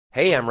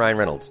Hey, I'm Ryan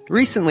Reynolds.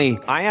 Recently,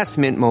 I asked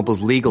Mint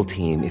Mobile's legal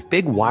team if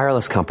big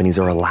wireless companies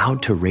are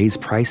allowed to raise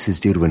prices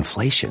due to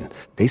inflation.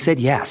 They said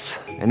yes.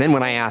 And then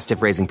when I asked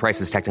if raising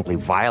prices technically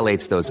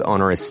violates those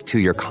onerous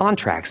two-year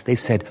contracts, they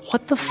said,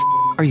 "What the f***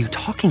 are you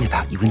talking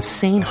about, you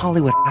insane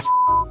Hollywood ass?"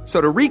 So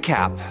to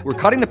recap, we're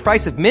cutting the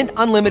price of Mint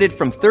Unlimited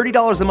from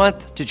 $30 a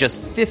month to just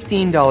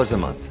 $15 a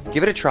month.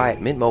 Give it a try at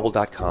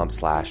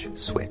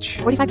mintmobile.com/switch.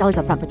 $45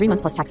 up front for 3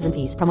 months plus taxes and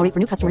fees. Promo rate for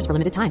new customers for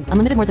limited time.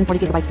 Unlimited more than 40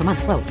 gigabytes per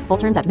month. Slows full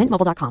terms at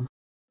mintmobile.com.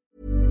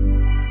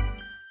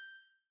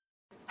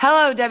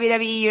 Hello,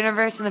 WWE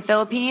Universe in the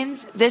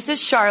Philippines. This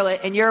is Charlotte,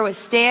 and you're with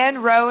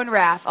Stan, Rowe, and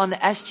Raph on the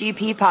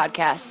SGP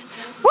podcast.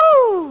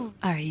 Woo!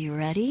 Are you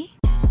ready?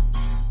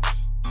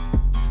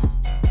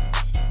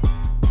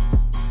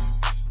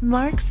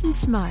 Marks and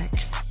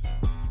Smarks.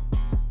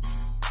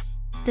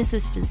 This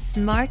is the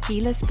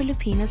Smarkilas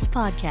Pilipinas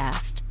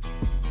podcast.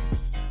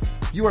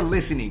 You are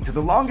listening to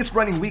the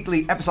longest-running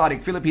weekly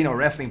episodic Filipino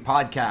wrestling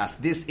podcast.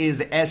 This is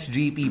the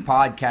SGP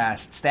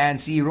podcast. Stan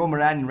C,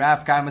 Romaran, and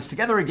Raf Camus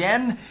together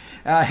again.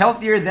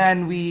 Healthier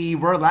than we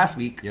were last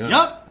week.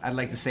 Yup. I'd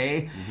like to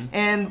say.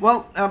 And,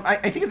 well,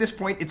 I think at this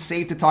point it's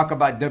safe to talk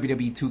about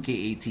WWE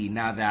 2K18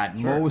 now that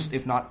most,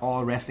 if not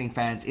all, wrestling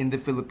fans in the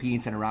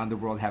Philippines and around the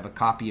world have a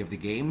copy of the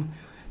game.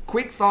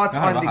 Quick thoughts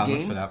on the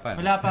game.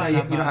 Wala pa.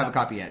 You don't have a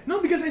copy yet.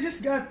 No, because I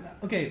just got...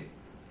 Okay,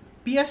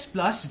 PS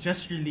Plus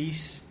just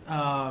released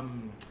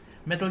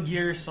Metal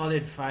Gear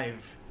Solid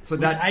 5. So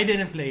which I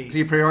didn't play. So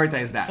you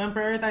prioritize that. So I'm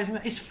prioritizing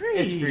that. It's free.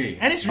 It's free.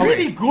 And it's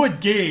really good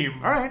game.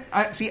 Alright.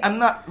 I'm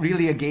not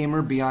really a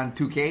gamer beyond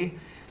 2K.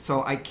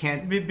 So I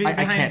can't I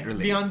can't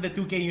relate. Beyond the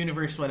 2K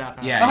universe, wala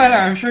ka. Yeah.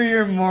 I'm sure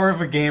you're more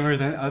of a gamer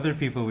than other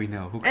people we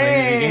know who claim to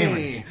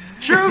be gamers.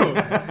 True.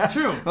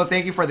 True. Well,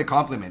 thank you for the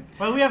compliment.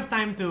 Well, we have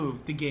time to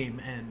game,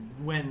 and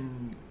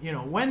when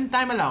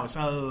time allows,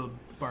 I'll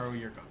borrow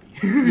your copy.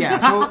 Yeah,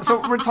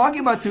 so we're talking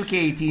about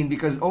 2K18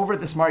 because over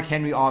at the Smart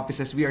Henry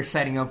offices, we are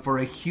setting up for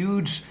a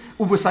huge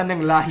ubusan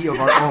ng lahi of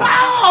our own.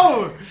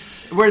 Ow!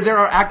 Where there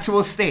are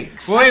actual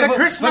stakes. Wait, the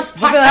Christmas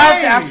but we'll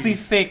have to actually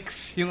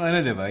fix yung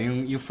diba?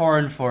 Yung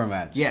foreign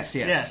formats. Yes.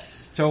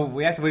 So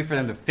we have to wait for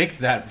them to fix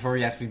that before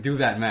we actually do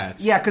that match.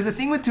 Yeah, because the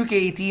thing with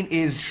 2K18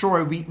 is,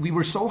 sure, we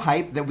were so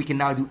hyped that we can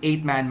now do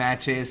 8-man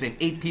matches and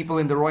 8 people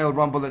in the Royal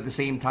Rumble at the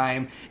same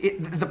time.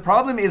 The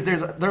problem is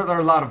there are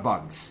a lot of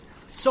bugs.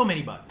 So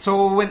many bugs.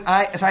 So when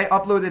I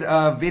uploaded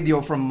a video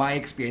from my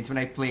experience when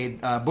I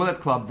played Bullet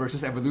Club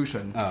versus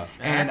Evolution,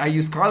 and I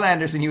used Carl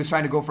Anderson. He was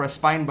trying to go for a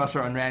spine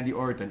buster on Randy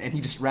Orton, and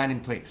he just ran in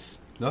place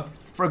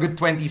for a good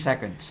 20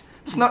 seconds.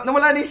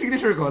 Nawala na yung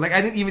signature ko. Like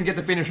I didn't even get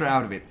the finisher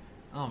out of it.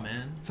 Oh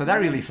man! So that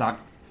really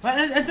sucked. But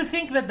and to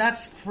think that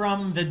that's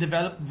from the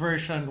developed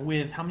version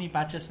with how many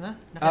patches na?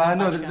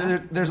 No,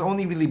 there's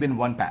only really been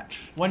one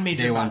patch. One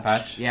major Day one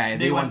patch? Yeah,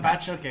 day one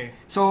patch. Okay.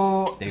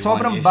 So,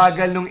 sobrang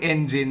bagal nung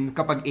engine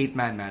kapag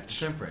 8-man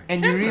match.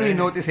 And you really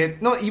notice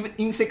it. No, even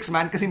yung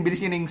 6-man kasi bilis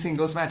yun yung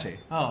singles match eh.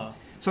 Oh.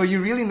 So you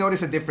really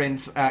notice a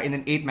difference in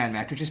an 8-man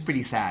match, which is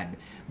pretty sad.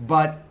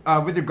 But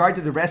with regard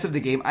to the rest of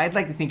the game, I'd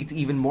like to think it's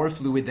even more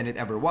fluid than it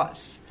ever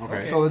was.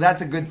 Okay. So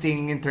that's a good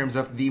thing in terms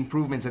of the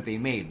improvements that they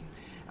made.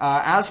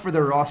 As for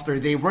the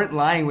roster, they weren't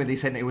lying when they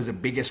said it was the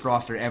biggest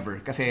roster ever.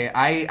 Kasi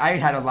I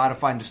had a lot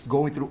of fun just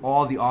going through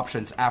all the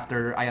options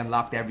after I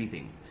unlocked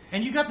everything.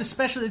 And you got the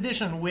special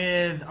edition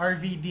with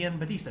RVD and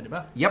Batista,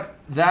 diba? Yep,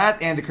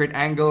 that and the Kurt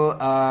Angle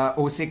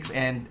 06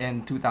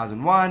 and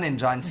 2001 and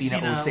John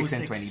Cena 06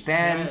 and 2010.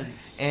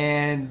 Yes.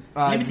 And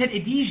limited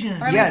edition.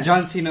 Yes.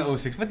 John Cena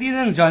 06. But yun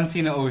ang John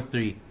Cena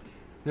 03.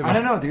 Diba? I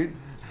don't know, dude.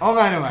 Oh,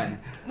 nga naman.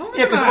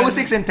 Yeah, because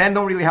 06 and 10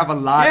 don't really have a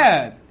lot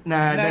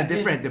na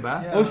different,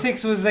 diba? Yeah.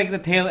 06 was like the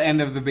tail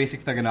end of the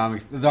basic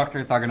Thugonomics, the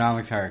Dr.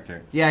 Thugonomics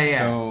character. Yeah.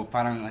 So,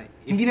 parang like...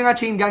 Hindi na nga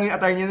chain gang yung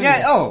attire niya.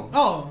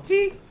 Yeah,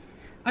 See?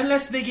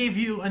 Unless they give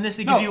you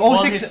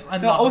all his 06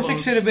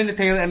 unlockables. should have been the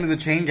tail end of the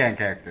chain gang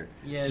character.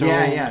 Yeah. So,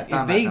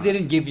 if they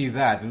didn't give you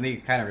that, then they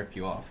kind of rip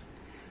you off.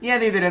 Yeah,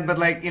 they didn't, but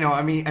like,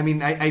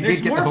 I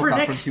did get the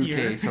hookup from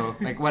 2K, so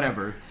like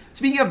whatever.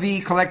 Speaking of the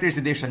collector's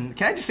edition,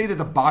 can I just say that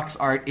the box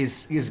art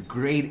is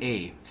grade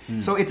A.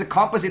 So it's a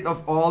composite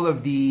of all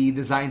of the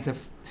designs of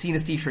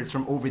Cena's t-shirts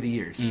from over the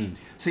years.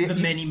 So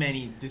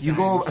many designs. You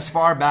go as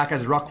far back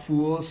as Rock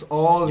Fools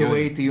all the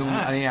way to yung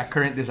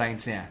current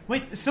designs niya.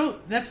 Wait,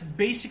 so that's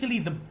basically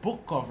the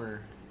book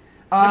cover.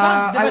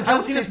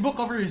 John Cena's book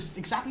cover is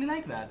exactly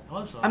like that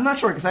also. I'm not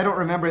sure because I don't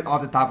remember it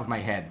off the top of my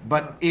head.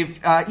 But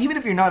even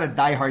if you're not a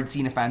diehard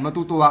Cena fan,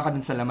 matutuwa ka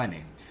dun sa laman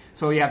eh.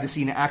 So you have the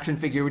Cena action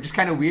figure, which is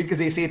kind of weird because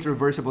they say it's a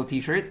reversible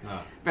t-shirt.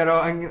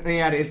 Pero ang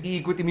nangyari is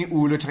iikutin mo yung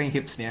ulo tsaka yung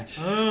hips niya.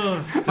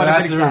 So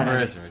that's the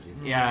reverse.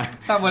 Yeah.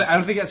 It's not what I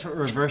don't think that's what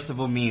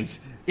reversible means.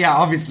 Yeah,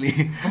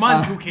 obviously. Come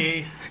on,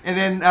 2K. And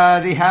then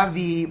they have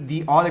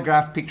the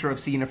autographed picture of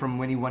Cena from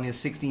when he won his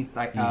 16th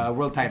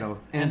world title.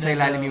 And sa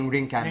ilalim yung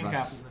ring canvas.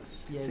 Yes.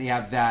 So you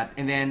have that.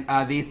 And then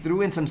they threw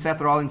in some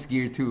Seth Rollins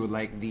gear too,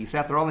 like the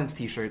Seth Rollins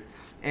t-shirt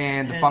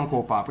and the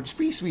Funko Pop, which is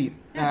pretty sweet.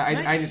 Yeah, I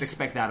nice. didn't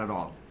expect that at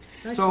all.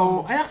 Nice So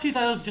combo. I actually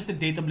thought it was just a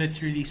Data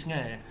Blitz release nga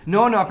eh.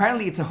 no,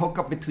 apparently it's a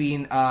hookup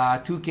between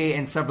 2K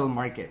and several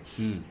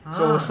markets.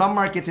 So some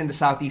markets in the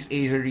Southeast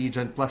Asia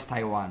region plus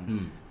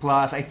Taiwan.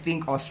 Plus I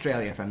think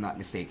Australia if I'm not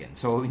mistaken.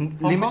 So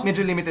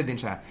medyo limited din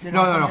siya.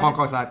 No, Hong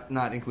Kong's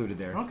not included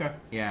there. Okay.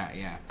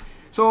 Yeah.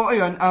 So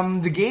ayun,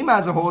 the game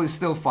as a whole is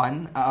still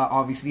fun.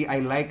 Obviously, I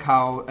like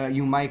how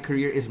my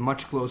career is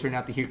much closer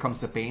now to Here Comes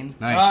the Pain.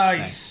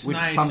 Nice. Which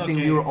is something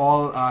we were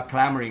all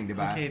clamoring,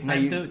 diba? Okay,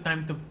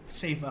 time to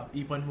save up.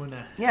 Ipon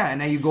muna. Yeah, and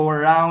now you go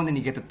around and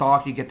you get to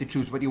talk, you get to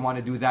choose what you want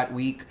to do that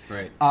week.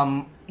 Right.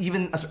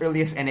 Even as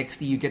early as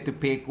NXT, you get to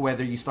pick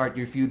whether you start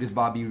your feud with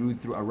Bobby Roode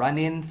through a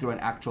run-in, through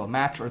an actual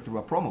match, or through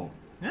a promo.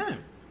 Yeah.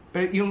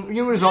 But yung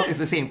result is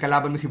the same.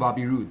 Kalaban mo si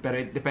Bobby Roode, but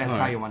it depends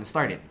how you want to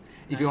start it.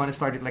 If you want to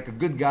start it like a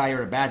good guy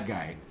or a bad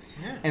guy.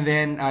 Yeah. And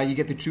then you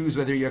get to choose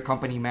whether you're a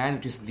company man,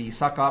 which is the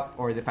suck-up,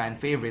 or the fan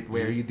favorite,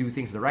 where you do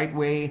things the right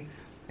way.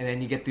 And then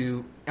you get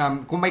to,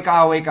 kung may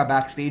kaaway ka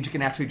backstage, you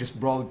can actually just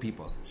brawl with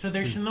people. So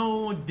there's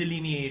no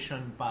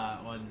delineation pa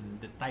on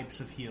the types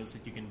of heels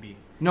that you can be?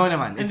 No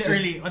naman.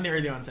 On the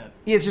early onset?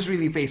 Yeah, it's just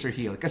really face or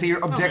heel. Because your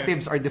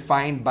objectives are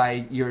defined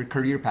by your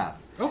career path.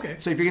 Okay.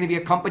 So if you're going to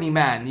be a company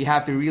man, you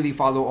have to really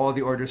follow all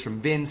the orders from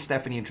Vince,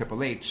 Stephanie, and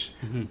Triple H,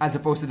 as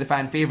opposed to the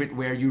fan favorite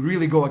where you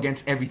really go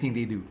against everything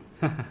they do.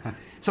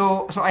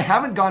 So I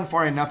haven't gone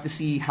far enough to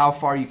see how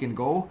far you can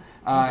go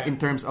in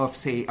terms of,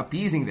 say,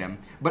 appeasing them.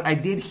 But I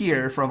did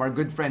hear from our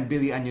good friend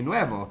Billy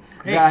Año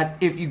that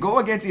if you go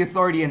against the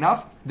authority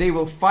enough, they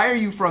will fire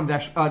you from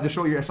the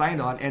show you're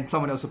assigned on, and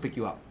someone else will pick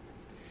you up.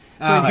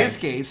 So in his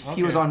case,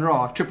 he was on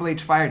Raw, Triple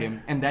H fired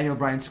him, and Daniel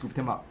Bryan scooped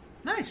him up.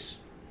 Nice.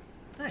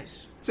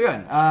 So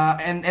yun,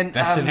 and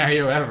best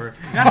scenario ever.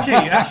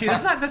 Actually,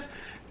 that's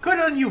good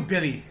on you,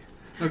 Billy.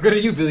 No, good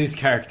on you, Billy's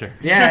character.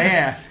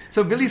 Yeah.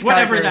 So Billy's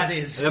whatever character, that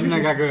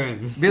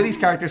is. Billy's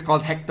character is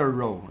called Hector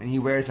Rowe, and he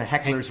wears a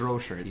Heckler's Row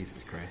shirt. Jesus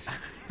Christ.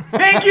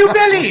 Thank you,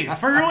 Billy,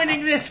 for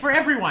ruining this for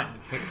everyone.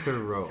 Hector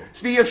Rowe.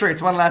 Speaking of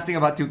shirts, one last thing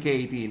about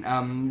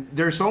 2K18.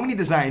 There are so many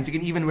designs. You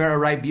can even wear a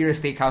Ribera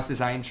Steakhouse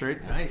design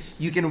shirt. Nice.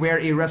 You can wear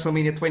a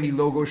WrestleMania 20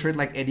 logo shirt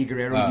like Eddie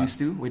Guerrero used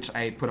to, which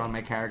I put on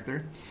my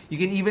character. You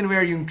can even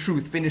wear yung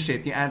Truth, Finish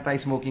It, yung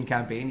anti-smoking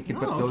campaign. You can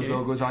put those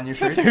logos on your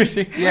shirt.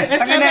 Seriously? Yes.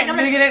 Did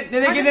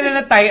they get in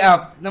a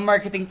tie-up? The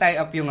marketing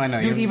tie-up yung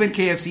ano? Dude, even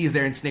KFC is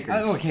there in Snickers.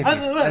 Oh, okay.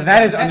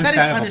 That is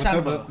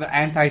understandable. But the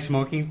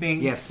anti-smoking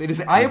thing? Yes, it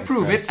is. I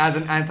approve it as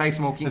an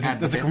anti-smoking advocate.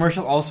 Does the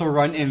commercial also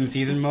run in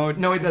season mode?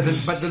 No, it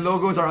doesn't. But the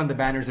logos are on the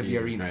banners of the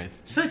arena.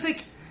 So it's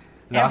like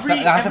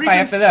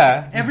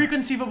every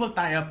conceivable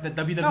tie-up that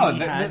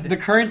WWE had. The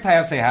current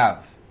tie-ups they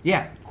have.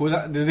 Yeah.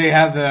 Do they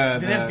have the...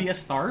 Did they have Be a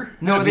Star?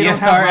 No, they don't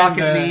have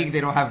Rocket League. They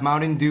don't have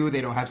Mountain Dew.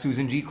 They don't have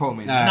Susan G.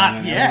 Komen.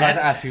 Not yet. I was about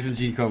to ask Susan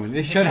G. Komen.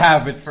 They should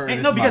have it for this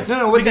because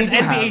month. because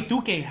NBA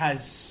 2K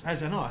has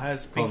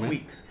Pink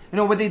Week. You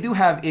know, what they do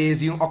have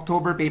is yung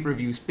October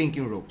pay-per-views, Pink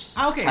yung ropes.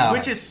 Okay,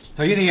 which is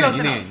so yun. I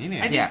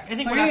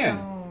think wala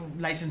siyang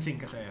licensing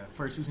kasi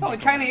for Susan G. Oh,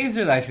 it kind of is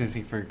their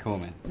licensing for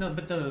Komen. No,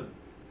 but the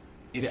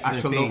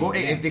actual logo.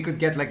 If they could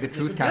get like the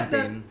Truth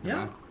campaign.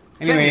 Yeah.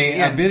 Anyway,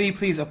 Billy,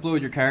 please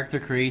upload your character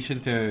creation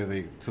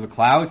to the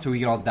cloud so we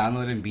can all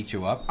download it and beat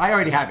you up. I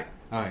already have it.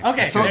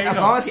 Okay. So as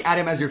long as you add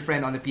him as your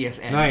friend on the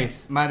PSN,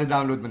 nice.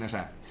 Ma-download mo na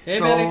siya. Hey,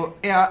 so,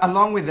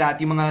 along with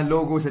that, yung mga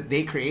logos that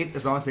they create,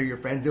 as long as they're your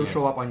friends, they'll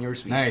show up on your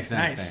suite. Nice.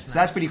 So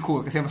that's pretty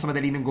cool kasi mas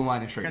madali nang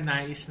gumawa ng shirts.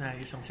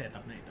 Nice ang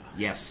setup na ito.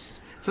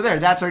 Yes. So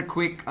that's our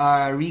quick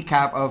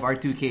recap of our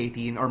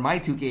 2K18 or my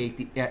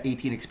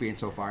 2K18 experience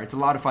so far. It's a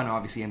lot of fun,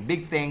 obviously, and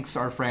big thanks to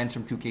our friends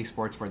from 2K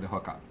Sports for the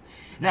hookup.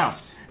 Now,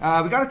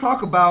 we got to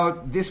talk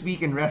about this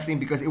week in wrestling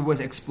because it was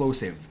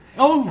explosive.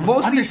 Oh,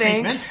 mostly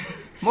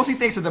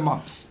thanks to the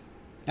Mumps.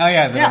 Oh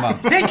yeah, the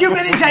Mumps. Thank you,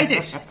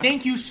 Meningitis.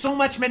 Thank you so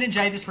much,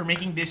 Meningitis, for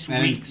making this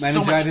week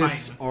so much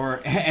fun.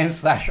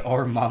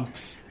 or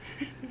Mumps.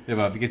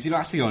 Because you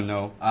actually don't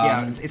know.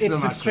 It's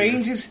the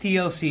strangest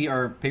TLC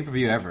or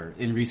pay-per-view ever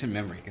in recent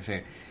memory.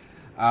 Kasi,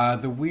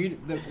 the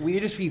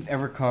weirdest we've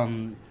ever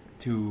come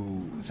to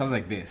something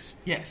like this.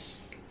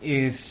 Yes.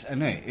 Is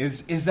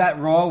that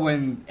Raw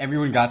when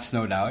everyone got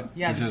snowed out?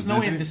 Yeah, the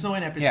snow in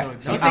episode. Yeah.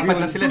 That was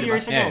like 2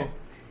 years ago.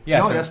 Yeah,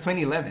 no, that's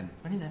 2011.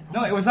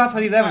 No, it was not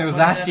 2011. It was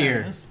last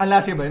year.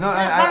 Last year, but no,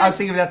 I was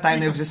thinking of that time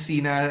there was just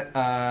Cena,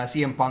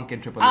 CM Punk,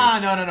 and Triple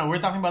H. No. We're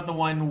talking about the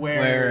one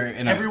where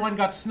everyone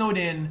got snowed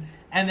in,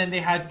 and then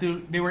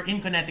they were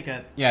in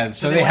Connecticut. Yeah,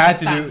 so they had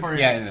to do.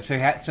 Yeah,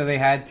 so they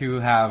had to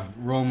have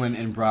Roman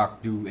and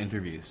Brock do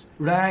interviews.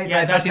 Right.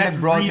 Yeah, that's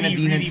really, in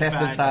Dean and Seth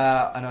bad.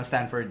 sa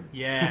Stanford.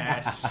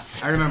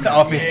 Yes, I remember. It's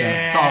Office.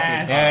 Yes. It's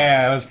Office.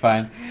 Yeah, it was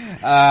fun.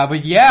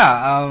 But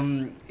yeah,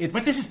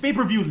 but this is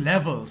pay-per-view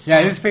levels.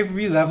 Yeah, this is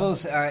pay-per-view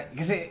levels.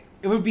 Because it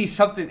would be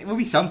something. It would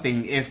be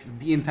something if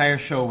the entire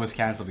show was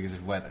canceled because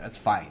of weather. That's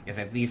fine. Because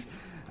at least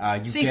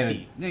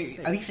Safety.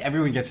 At least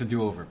everyone gets a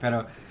do-over.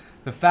 But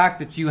the fact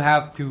that you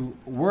have to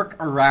work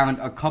around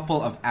a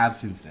couple of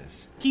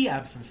key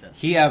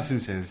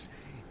absences,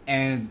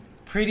 and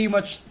pretty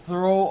much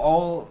throw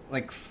all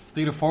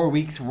 3 to 4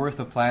 weeks worth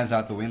of plans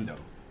out the window.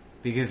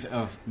 because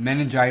of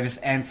meningitis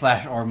and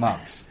 / or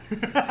mumps.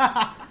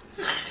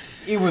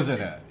 It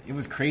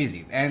was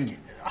crazy, and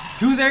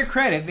to their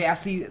credit,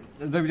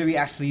 WWE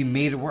actually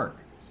made it work.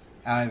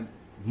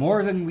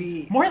 More than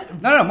we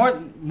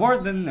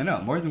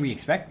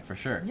expected, for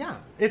sure. Yeah,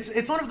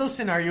 it's one of those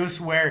scenarios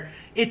where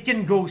it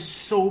can go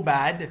so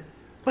bad,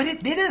 but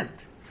it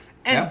didn't,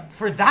 and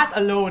for that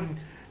alone,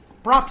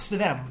 props to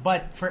them.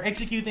 But for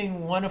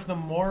executing one of the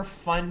more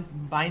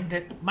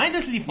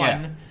mindlessly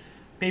fun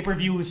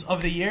pay-per-views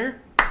of the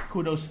year,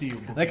 kudos to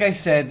you. Like I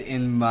said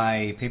in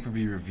my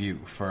pay-per-view review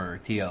for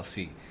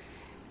TLC,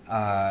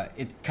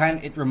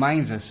 it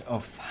reminds us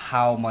of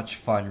how much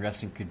fun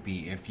wrestling could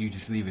be if you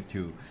just leave it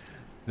to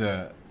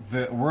the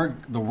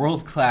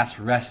world-class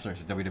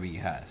wrestlers that WWE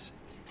has.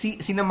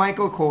 See,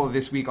 Michael Cole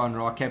this week on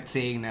Raw kept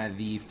saying that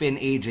the Finn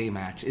AJ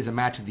match is a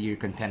match of the year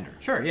contender.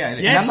 Sure, yeah.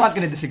 And I'm not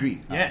going to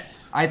disagree.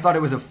 Yes. I thought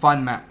it was a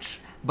fun match.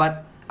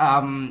 But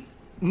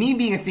me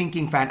being a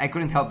thinking fan, I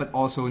couldn't help but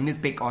also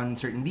nitpick on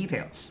certain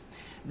details.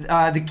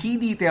 The key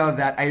detail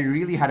that I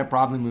really had a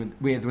problem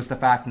with was the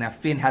fact that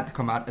Finn had to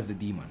come out as the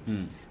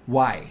demon.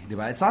 Why?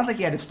 Diba? It's not like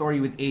he had a story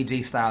with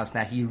AJ Styles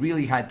that he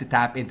really had to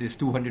tap into his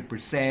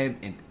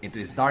 200%, into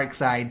his dark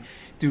side,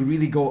 to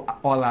really go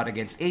all out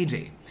against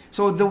AJ.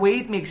 So the way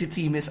it makes it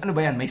seem is, ano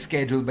ba yan? May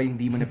schedule ba yung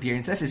demon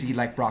appearances? Is he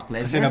like Brock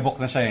Lesnar? Kasi nabook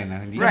na siya yun.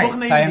 Hindi, right.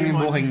 Sayang yung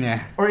booking niya.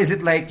 Or is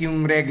it like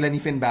yung regla ni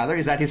Finn Balor?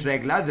 Is that his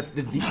regla?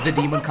 The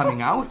demon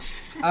coming out?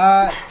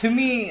 To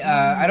me,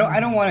 I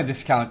don't want to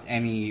discount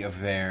any of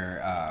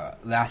their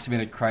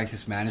last-minute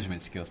crisis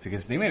management skills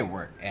because they made it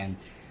work. And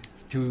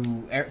to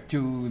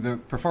the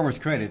performers'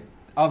 credit,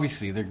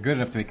 obviously they're good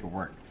enough to make it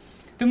work.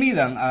 To me,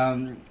 then,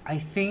 I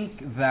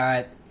think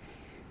that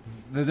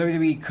the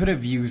WWE could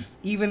have used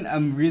even a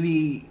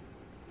really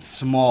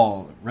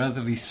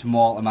relatively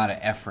small amount of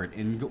effort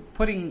in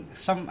putting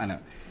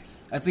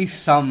at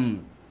least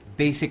some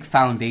basic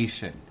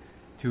foundation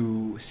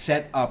to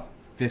set up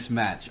this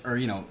match, or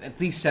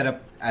at least set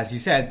up, as you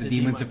said, the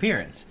demon's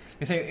appearance.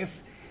 Because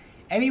if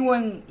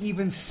anyone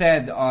even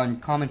said on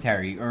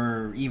commentary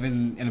or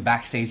even in a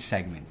backstage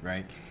segment,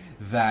 right,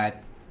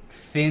 that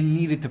Finn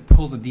needed to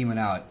pull the demon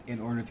out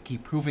in order to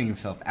keep proving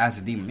himself as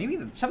a demon, maybe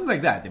something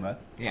like that, diba?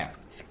 Yeah.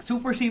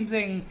 Super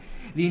simpleng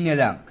linya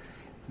lang.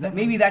 That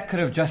maybe that could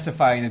have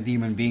justified the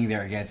demon being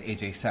there against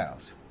AJ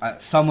Styles,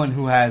 someone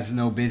who has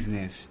no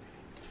business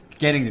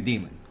getting the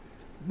demon.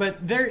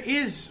 But there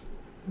is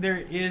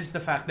the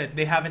fact that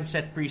they haven't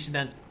set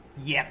precedent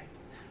yet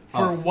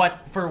for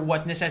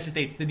what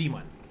necessitates the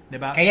demon,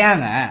 diba? Kaya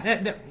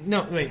nga.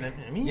 No, wait.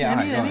 Let me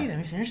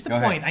finish the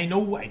point. I know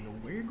where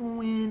you're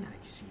going. I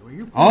see where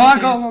you're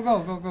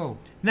going. Go.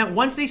 Now,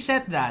 once they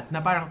set that,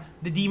 na parang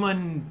the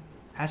demon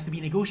has to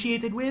be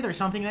negotiated with or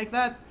something like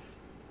that.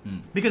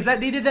 Because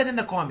they did that in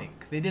the comic.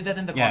 In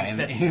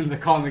the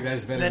comic that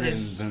is better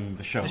than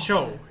the show. The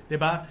show,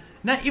 diba?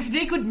 Now, if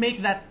they could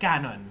make that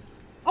canon,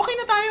 okay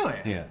na tayo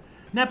eh. Yeah.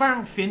 Na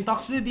parang Finn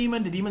talks to the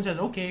demon says,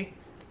 okay,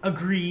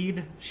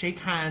 agreed, shake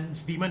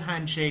hands, demon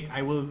handshake,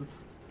 I will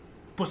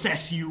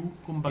possess you,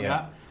 kumbaga.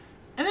 Yeah.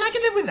 And then I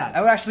can live with that.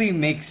 That would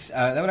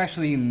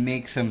actually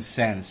make some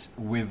sense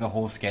with the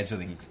whole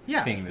scheduling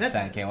thing that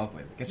Stan came up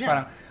with. Because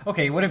parang,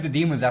 okay, what if the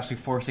demon's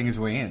actually forcing his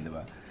way in,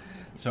 diba?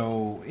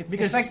 So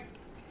it's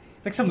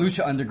like some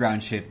Lucha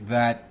Underground shit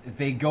that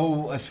they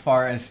go as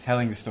far as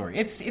telling the story.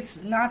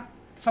 It's not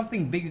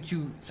something big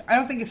that I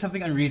don't think it's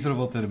something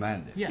unreasonable to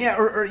demand. Yeah,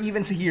 or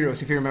even to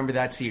Heroes, if you remember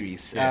that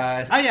series.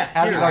 Ali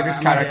Larder's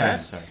character.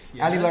 Yes.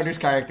 Ali Larder's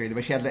character,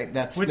 but she had like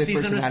that split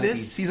personality. Was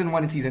this? Season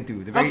 1 and Season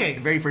 2, the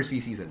very first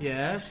few seasons.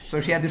 Yes. So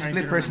she had this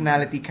split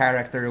personality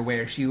character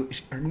where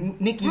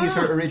Nikki is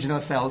her original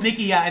self.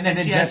 Nikki, and then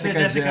she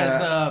Jessica's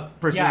the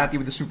personality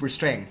with the super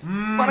strength.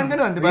 Parang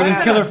ganun, diba?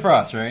 Even Killer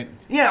Frost, right?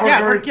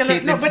 Yeah, or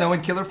Caitlyn Snow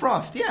and Killer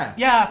Frost. Yeah.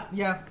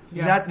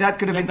 That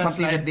could have been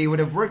something that they would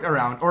have worked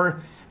around,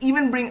 or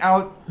even bring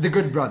out the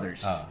Good Brothers.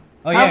 Talk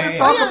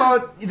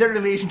about their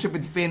relationship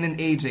with Finn and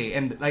AJ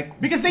and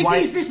because they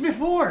teased this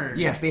before.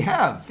 Yes, they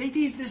have. They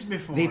teased this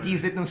before. They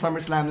teased it in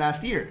SummerSlam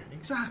last year.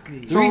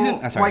 Exactly. So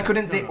why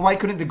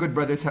couldn't the Good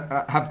Brothers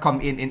have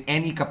come in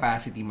any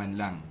capacity man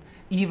lang,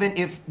 even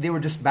if they were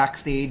just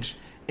backstage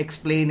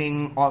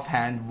explaining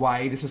offhand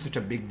why this was such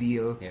a big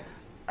deal. Yeah.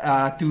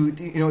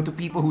 To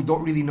people who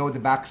don't really know the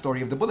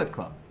backstory of the Bullet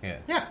Club. Yeah.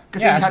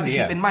 Because you have to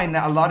keep in mind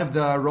that a lot of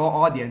the Raw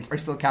audience are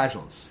still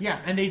casuals. Yeah,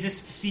 and they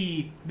just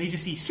see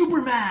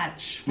super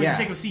match for the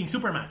sake of seeing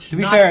super match. To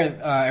be fair,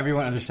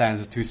 everyone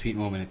understands the too sweet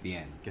moment at the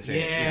end.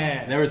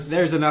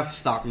 There's enough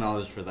stock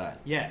knowledge for that.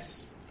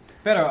 Yes.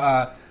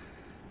 Pero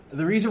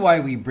the reason why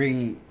we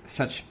bring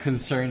such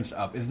concerns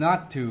up is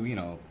not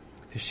to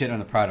shit on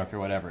the product or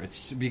whatever.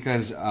 It's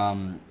because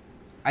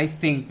I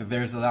think that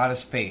there's a lot of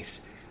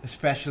space,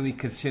 especially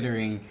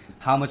considering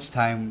how much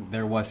time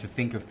there was to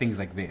think of things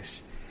like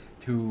this,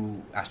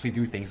 to actually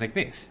do things like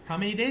this. How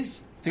many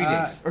days? 3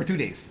 days. Or 2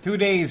 days. 2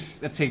 days,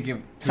 let's say give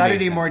 2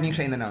 Saturday days, morning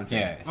siya in-announce.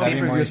 Yeah,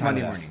 Saturday morning,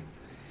 Monday morning.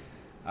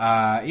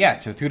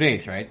 So 2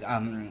 days, right?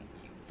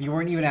 You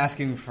weren't even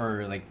asking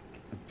for a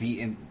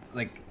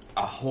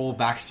whole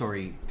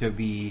backstory to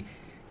be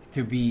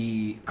to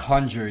be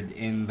conjured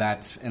in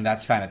that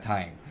span of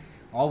time.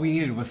 All we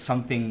needed was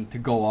something to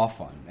go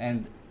off on.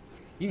 And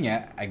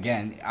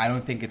again, I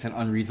don't think it's an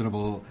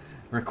unreasonable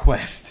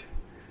request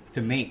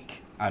to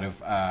make out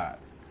of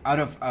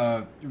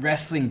a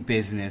wrestling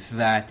business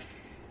that,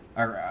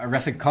 or a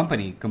wrestling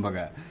company,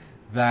 kumbaga,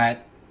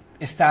 that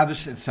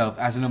established itself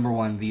as a number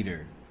one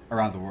leader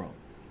around the world.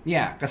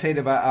 Yeah, kasi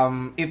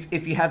diba,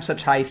 if you have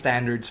such high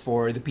standards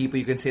for the people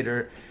you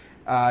consider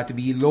to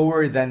be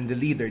lower than the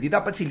leader, di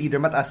dapat si leader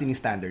mataas din yung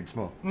standards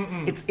mo.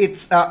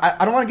 It's I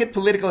don't want to get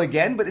political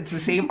again, but it's the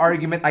same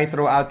argument I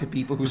throw out to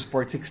people who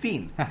support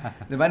 16.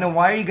 Diba? Now,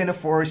 why are you gonna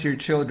force your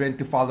children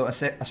to follow a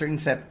certain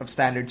set of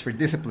standards for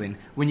discipline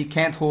when you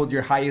can't hold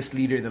your highest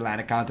leader in the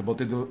land accountable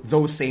to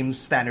those same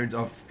standards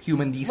of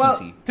human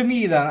decency? Well, to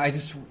me, I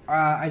just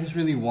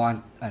really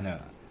want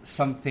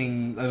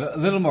something a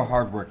little more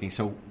hardworking,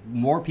 so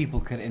more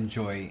people can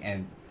enjoy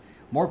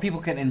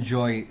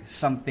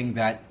something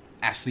that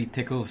actually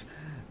tickles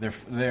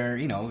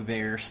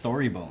their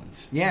story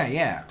bones.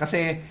 Yeah.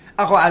 Kasi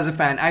ako as a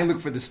fan, I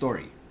look for the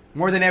story.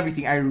 More than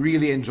everything, I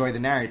really enjoy the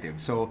narrative.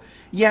 So,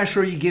 yeah,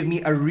 sure, you give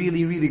me a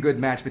really, really good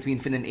match between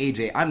Finn and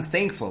AJ. I'm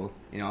thankful,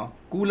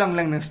 kulang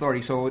lang ng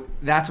story. So,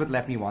 that's what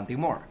left me wanting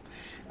more.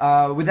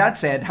 With that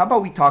said, how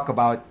about we talk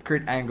about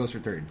Kurt Angle's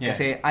return? Yeah.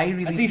 Kasi I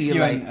really At least feel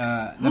like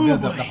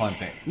na-build up na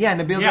konti. Yeah,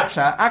 na-build up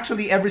siya.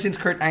 Actually, ever since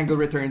Kurt Angle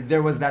returned,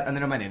 there was that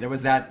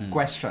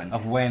question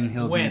of when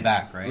he'll be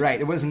back, right? Right.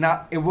 It was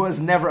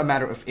never a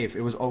matter of if.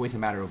 It was always a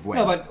matter of when.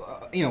 No, but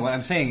what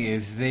I'm saying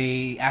is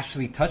they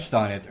actually touched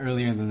on it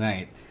earlier in the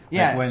night.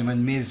 Yeah. Like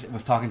when Miz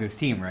was talking to his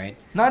team, right?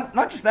 Not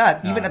just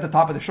that. Even at the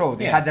top of the show,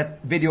 they had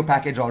that video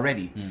package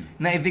already.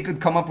 Now, if they could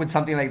come up with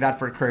something like that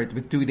for Kurt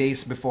with 2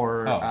 days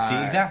before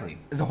exactly.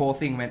 the whole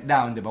thing went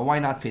down, diba? Why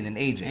not Finn and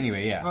AJ?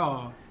 Anyway, yeah.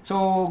 Oh.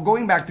 So,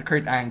 going back to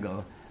Kurt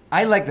Angle,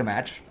 I liked the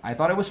match. I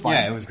thought it was fun.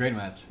 Yeah, it was a great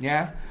match.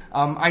 Yeah.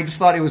 I just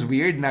thought it was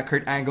weird that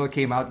Kurt Angle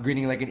came out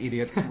grinning like an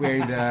idiot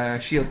wearing the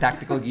Shield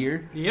tactical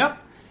gear.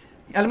 Yep.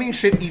 Alam mo yung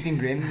shit-eating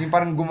grin? Yung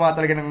parang gumawa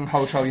talaga ng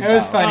how-chow yung It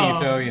was tao. funny,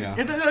 so,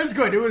 It was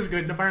good. It was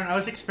good. Parang I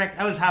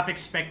was half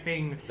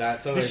expecting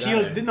that, so the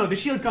Shield. No, the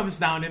Shield comes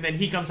down and then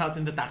he comes out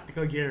in the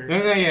tactical gear.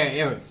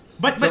 Yeah.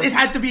 But it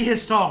had to be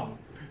his song.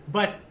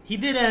 But he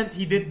didn't.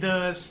 He did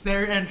the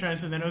stair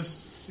entrance and then it was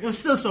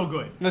still so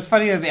good. It was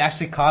funny that they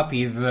actually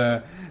copied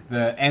the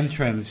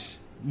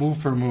entrance move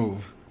for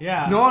move.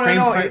 Yeah. No.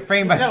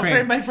 Frame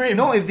by frame.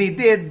 No, if they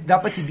did,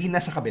 dapat si Dean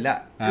nasa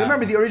kabila.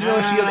 Remember, the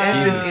original Shield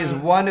entrance is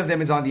one of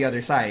them is on the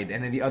other side,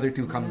 and then the other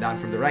two come down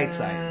from the right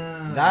side.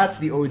 That's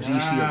the OG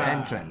Shield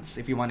entrance,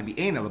 if you want to be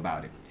anal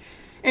about it.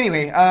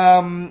 Anyway,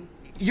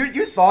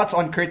 your thoughts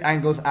on Kurt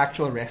Angle's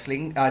actual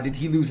wrestling? Did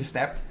he lose a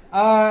step?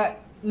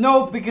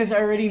 No, because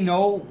I already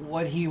know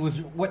what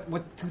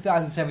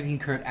 2017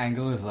 Kurt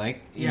Angle is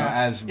like. You know,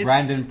 as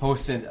Brandon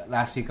posted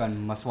last week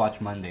on Must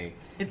Watch Monday.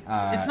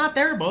 It's not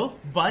terrible,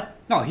 but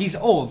no, he's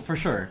old for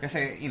sure. Because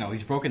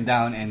he's broken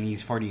down and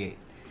he's 48.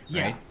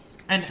 Yeah, right?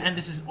 and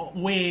this is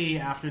way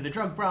after the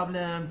drug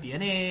problem,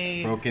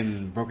 DNA,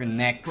 broken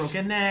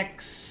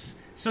necks.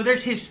 So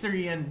there's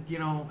history, and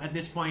at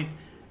this point,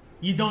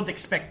 you don't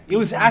expect. It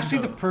was actually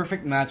the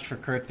perfect match for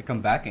Kurt to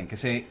come back in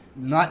because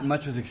not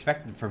much was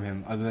expected from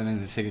him other than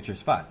in the signature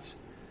spots.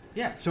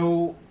 Yeah.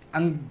 So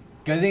ang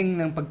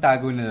galing ng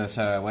pagtago nila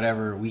sa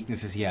whatever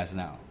weaknesses he has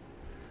now.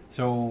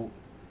 So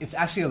it's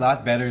actually a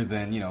lot better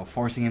than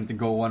forcing him to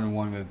go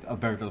 1-on-1 with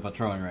Alberto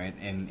Patron, right,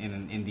 in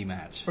an indie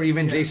match, or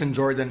even Jason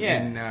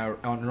Jordan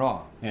on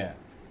Raw. Yeah.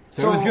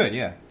 So it was good,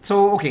 yeah.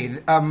 So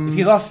okay, if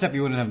he lost a step,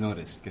 you wouldn't have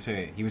noticed because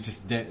he was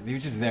just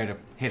there to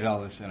hit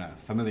all his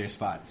familiar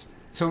spots.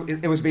 So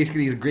it was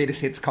basically his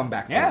greatest hits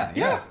comeback.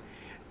 Yeah.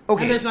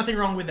 Okay. And there's nothing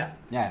wrong with that.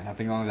 Yeah,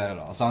 nothing wrong with that at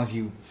all. As long as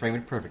you frame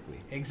it perfectly.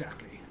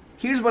 Exactly.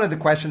 Here's one of the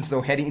questions,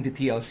 though, heading into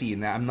TLC.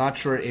 Now, I'm not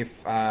sure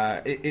if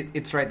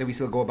it's right that we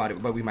still go about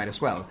it, but we might as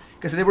well.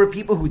 Because there were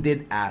people who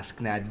did ask,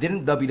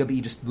 didn't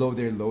WWE just blow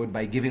their load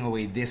by giving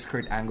away this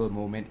Kurt Angle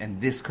moment and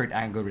this Kurt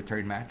Angle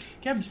return match?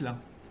 Kebs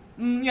lang.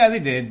 Yeah, they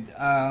did.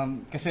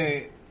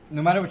 Kasi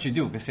no matter what you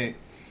do, kasi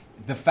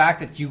the fact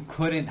that you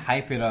couldn't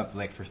hype it up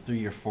like for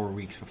 3 or 4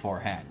 weeks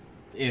beforehand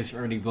is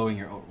already blowing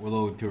your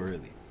load too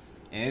early.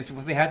 And it's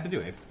what they had to do.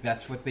 If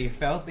that's what they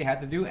felt they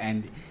had to do,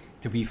 and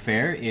to be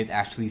fair, it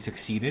actually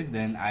succeeded,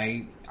 then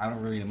I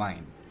don't really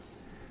mind.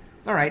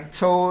 All right.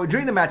 So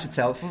during the match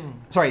itself,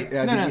 sorry,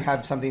 did you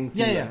have something?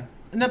 Yeah.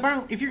 Na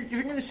parang if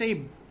you're gonna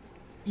say,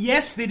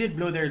 yes, they did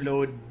blow their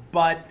load,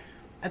 but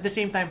at the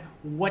same time,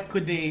 what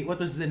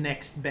was the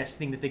next best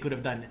thing that they could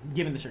have done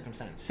given the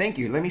circumstance? Thank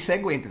you. Let me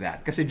segue into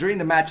that. Because during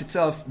the match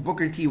itself,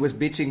 Booker T was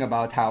bitching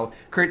about how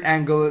Kurt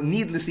Angle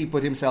needlessly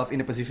put himself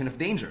in a position of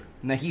danger.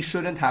 Now, he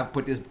shouldn't have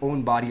put his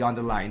own body on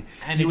the line.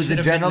 And he was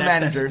a general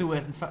manager.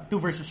 2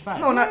 versus 5.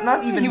 No,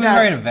 not even he that. Was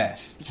wearing a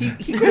vest.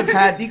 He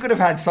could have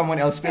had someone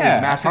else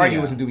filling. Matt Hardy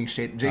wasn't doing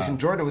shit. Jason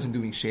Jordan wasn't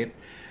doing shit.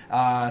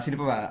 Sino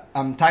pa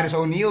ba? Titus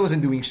O'Neil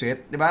wasn't doing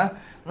shit, diba?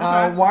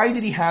 Why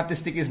did he have to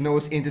stick his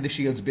nose into the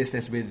Shield's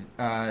business with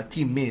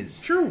Team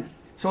Miz? True.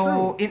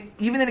 So,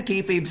 even in a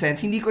kayfabe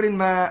sense, hindi ko rin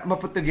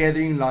ma-put together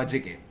yung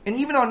logic eh. And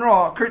even on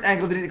Raw, Kurt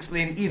Angle didn't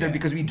explain it either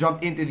because we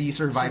jumped into the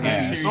Survivor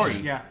Series story.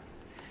 Yeah.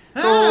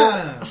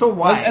 So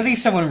why? Well, at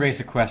least someone raised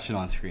a question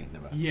on screen,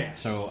 diba?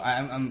 Yes. So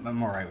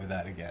I'm alright with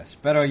that, I guess.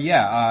 But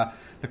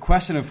the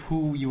question of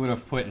who you would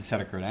have put instead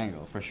of Kurt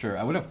Angle, for sure,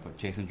 I would have put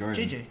Jason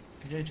Jordan.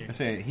 JJ. I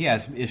say he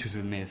has issues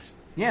with Miz.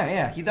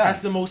 Yeah, he does.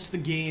 Has the most to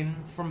gain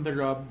from the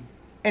rub.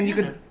 And you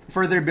could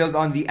further build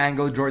on the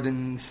Angle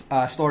Jordan's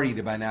story,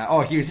 diba? Na,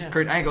 here's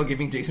Kurt Angle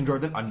giving Jason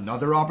Jordan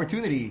another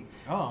opportunity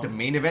to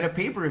main event a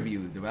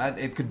pay-per-view, diba?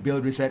 It could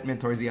build resentment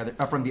towards the other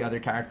from the other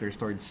characters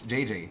towards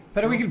JJ.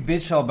 But we can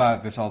bitch all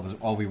about this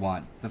all we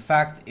want. The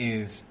fact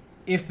is,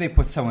 if they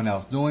put someone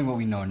else, knowing what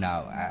we know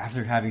now,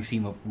 after having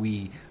seen what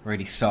we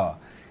already saw,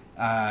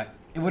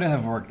 it wouldn't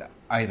have worked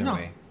either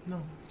way.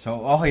 No.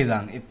 So okay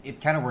lang.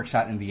 It kind of works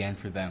out in the end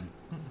for them.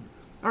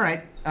 All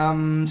right.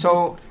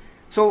 So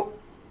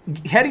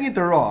heading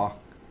into Raw,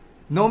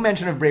 no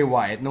mention of Bray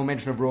Wyatt, no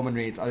mention of Roman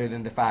Reigns, other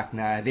than the fact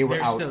that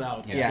they're out. Still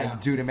out. Yeah,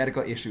 due to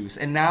medical issues.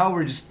 And now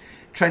we're just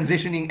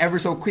transitioning ever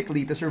so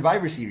quickly to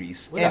Survivor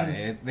Series.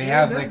 They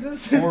have like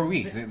 4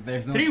 weeks.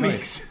 There's no 3 choice.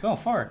 weeks. No,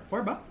 4.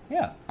 4 ba?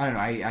 Yeah. I don't know.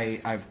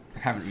 I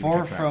haven't really 4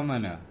 kept track.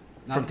 from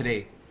from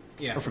today.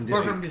 Yeah. Or from this 4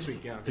 week. from this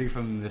week, yeah. 3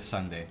 from this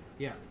Sunday.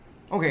 Yeah.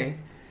 Okay.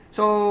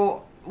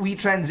 So we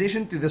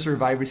transitioned to the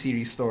Survivor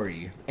Series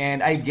story,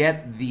 and I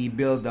get the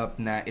build-up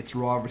na it's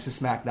Raw versus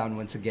SmackDown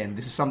once again.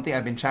 This is something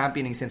I've been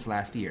championing since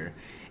last year,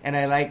 and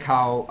I like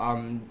how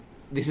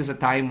this is a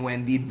time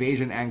when the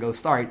invasion angles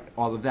start,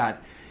 all of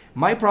that.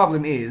 My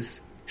problem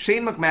is,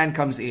 Shane McMahon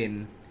comes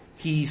in,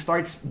 he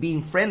starts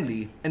being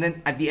friendly, and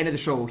then at the end of the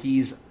show,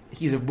 he's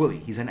a bully,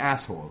 he's an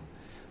asshole.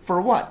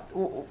 For what?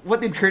 What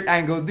did Kurt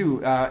Angle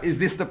do? Is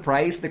this the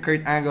price that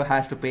Kurt Angle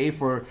has to pay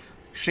for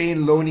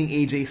Shane loaning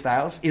AJ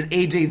Styles? Is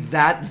AJ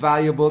that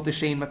valuable to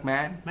Shane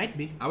McMahon? Might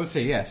be. I would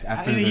say yes.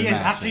 After He their is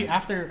match, actually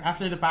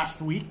after the past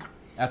week.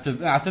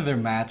 after their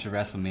match at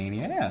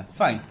WrestleMania, yeah,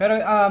 fine. But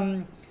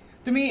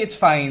to me, it's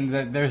fine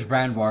that there's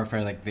brand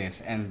warfare like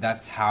this, and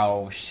that's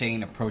how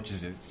Shane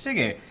approaches it.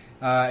 Sige,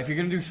 if you're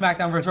gonna do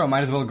SmackDown vs. Raw,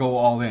 might as well go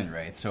all in,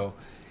 right? So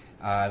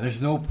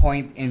there's no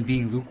point in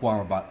being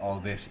lukewarm about all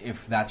this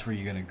if that's where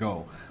you're gonna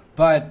go.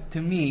 But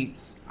to me,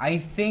 I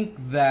think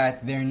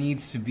that there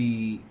needs to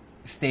be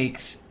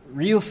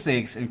real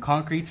stakes and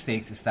concrete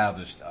stakes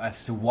established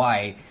as to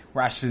why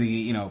we're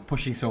actually,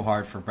 pushing so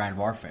hard for brand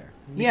warfare.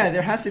 Yeah,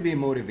 there has to be a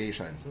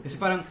motivation. It's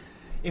parang,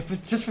 if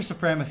it's just for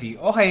supremacy,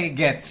 okay,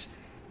 gets.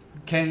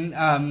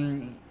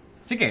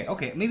 Sige,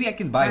 okay, maybe I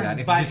can buy that.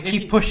 If you just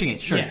keep pushing it,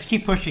 sure, just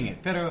keep pushing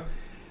it. Pero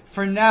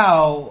for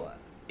now,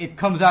 it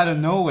comes out of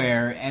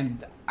nowhere,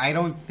 and I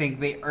don't think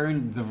they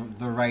earned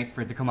the right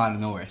for it to come out of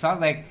nowhere. It's not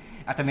like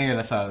Ateneo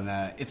Lasal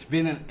na it's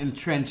been an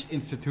entrenched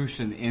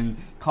institution in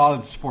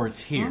college sports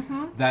here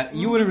that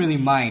you wouldn't really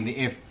mind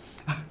if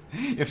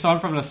someone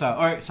from Lasal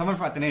or someone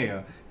from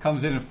Ateneo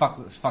comes in and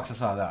fucks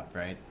us all up,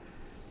 right?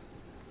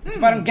 It's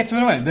parang gets me.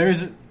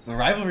 The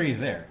rivalry is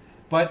there,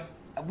 but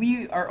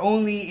we are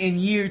only in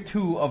year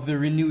 2 of the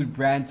renewed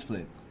brand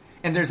split.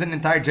 And there's an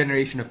entire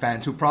generation of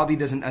fans who probably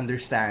doesn't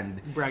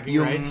understand bragging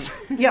rights.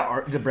 Yeah,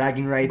 or the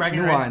bragging rights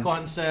nuance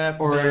concept,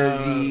 or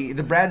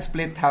the brand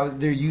split. How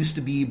there used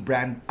to be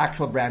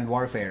actual brand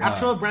warfare,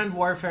 brand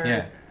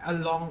warfare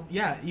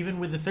even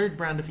with the third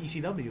brand of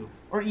ECW,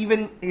 or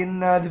even in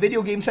the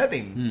video game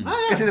setting.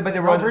 Kasi but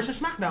Raw versus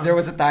SmackDown. There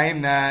was a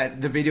time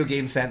that the video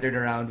game centered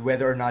around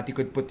whether or not you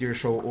could put your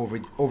show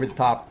over the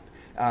top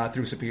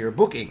through superior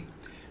booking.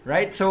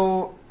 Right?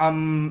 So,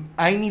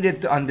 I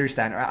needed to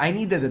understand, or I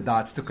needed the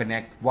dots to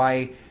connect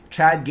why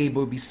Chad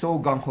Gable would be so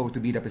gung-ho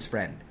to beat up his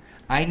friend.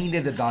 I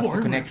needed the dots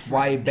to connect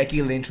why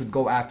Becky Lynch would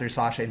go after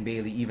Sasha and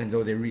Bayley even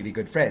though they're really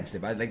good friends.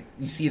 Diba? Like,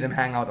 you see them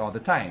hang out all the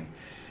time.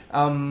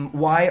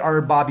 Why are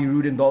Bobby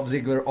Roode and Dolph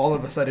Ziggler all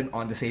of a sudden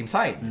on the same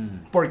side?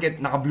 Porque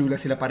naka-blue lang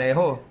sila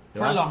pareho.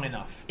 Diba? For long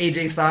enough.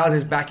 AJ Styles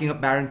is backing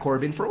up Baron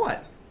Corbin for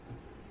what?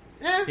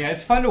 Yeah,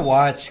 it's fun to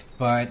watch,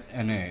 but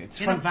it's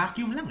in fun. A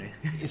vacuum lang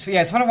eh. It's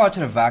fun to watch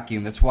in a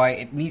vacuum. That's why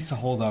it needs to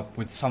hold up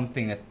with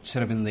something that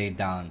should have been laid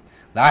down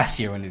last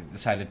year when they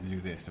decided to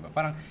do this. But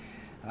parang,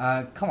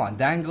 come on,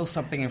 dangle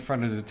something in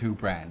front of the two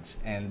brands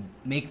and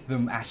make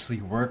them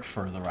actually work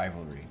for the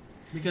rivalry.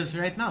 Because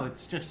right now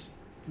it's just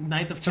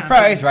Night of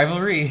Surprise, Champions.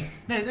 rivalry.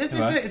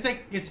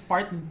 It's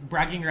part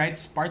bragging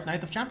rights, part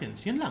Night of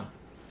Champions. Yun lang.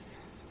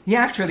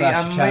 Yeah, actually,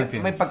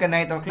 may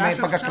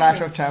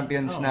Clash of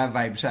Champions na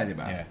vibe siya, di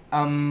ba?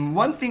 Yeah.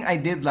 One thing I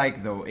did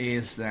like though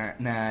is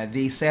na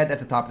they said at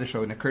the top of the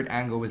show that Kurt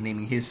Angle was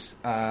naming his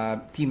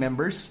team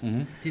members,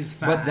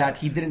 but that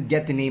he didn't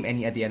get to name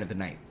any at the end of the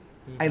night.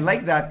 I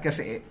like that because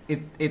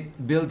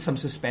it builds some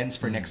suspense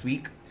for next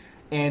week,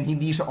 and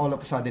hindi siya all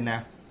of a sudden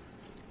na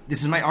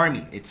this is my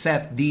army. It's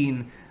Seth,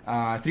 Dean,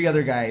 3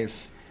 other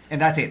guys,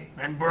 and that's it.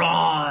 And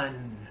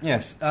Braun.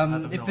 Yes.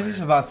 If this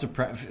is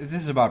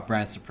about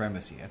brand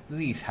supremacy, at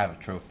least have a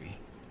trophy.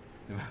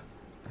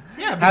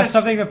 have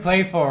something to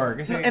play for.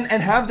 And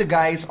have the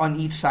guys on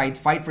each side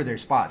fight for their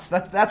spots.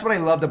 That's what I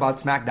loved about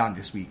SmackDown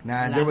this week.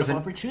 There was an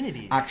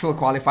opportunity. Actual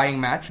qualifying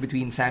match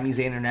between Sami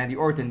Zayn and Randy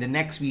Orton. The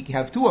next week you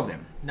have two of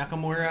them.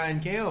 Nakamura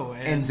and KO.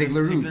 And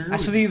Ziggler Roode.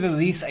 Actually, the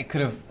least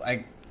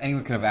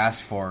anyone could have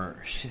asked for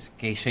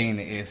Shane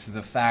is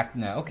the fact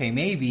that, okay,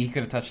 maybe he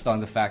could have touched on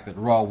the fact that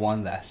Raw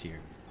won last year.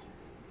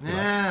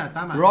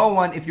 Tama. Raw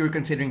won if you're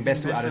considering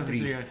best 2 out of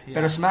 3.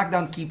 Pero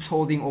SmackDown keeps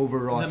holding over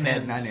Raw's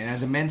head and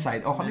the men's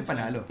side. Kami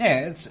panalo.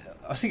 Yeah, it's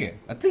sige.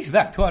 At least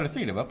that 2 out of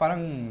 3, diba?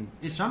 Parang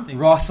it's something.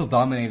 Raw still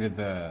dominated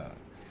the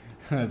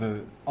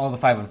all the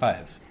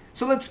 5-on-5s.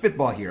 So let's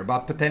spitball here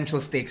about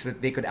potential stakes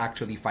that they could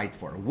actually fight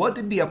for. What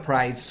would be a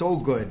prize so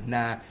good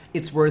na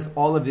it's worth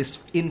all of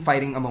this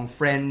infighting among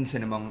friends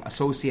and among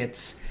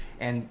associates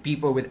and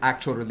people with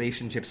actual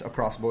relationships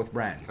across both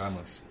brands?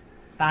 Harmless.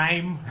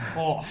 Time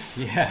off.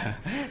 Yeah.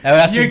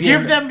 You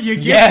give them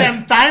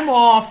time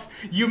off.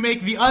 You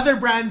make the other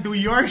brand do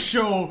your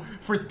show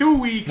for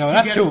 2 weeks. No,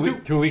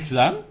 not 2 weeks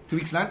lang. 2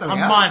 weeks lang. A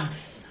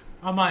month.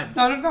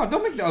 No.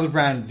 Don't make the other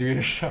brand do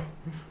your show.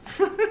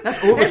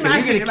 That's over. You're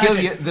going to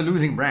kill the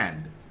losing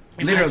brand.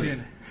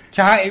 Literally.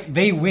 Tsaka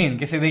they win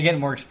kasi they get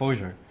more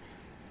exposure.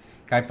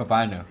 Kahit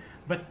papano.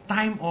 But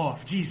time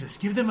off. Jesus.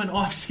 Give them an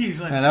off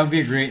season. That would be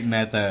a great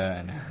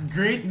meta.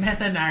 Great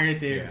meta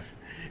narrative. Yeah.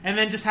 And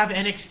then just have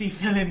NXT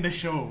fill in the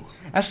show.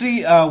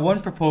 Actually,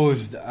 one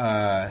proposed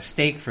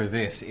stake for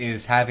this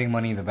is having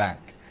Money in the Bank.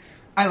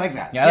 I like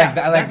that. Yeah,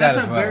 I like that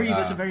as well.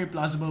 That's a very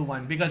plausible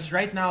one because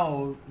right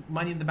now,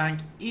 Money in the Bank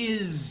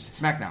is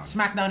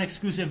SmackDown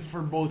exclusive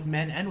for both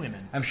men and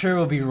women. I'm sure it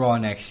will be Raw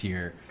next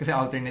year. Kasi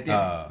alternative.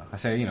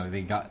 Kasi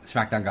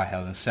SmackDown got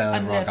Hell in a Cell,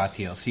 Raw got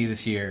TLC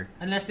this year.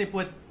 Unless they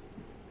put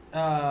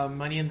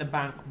Money in the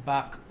Bank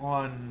back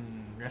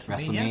on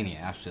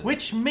WrestleMania, actually,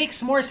 which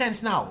makes more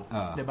sense now,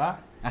 diba?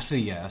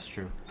 Actually, yeah, that's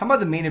true. How about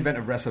the main event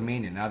of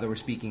WrestleMania? Now that we're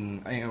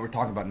speaking, we're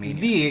talking about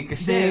Mania.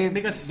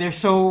 Because they're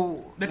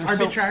so that's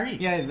arbitrary.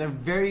 They're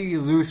very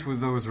loose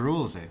with those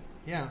rules.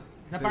 Yeah,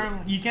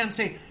 parang you can't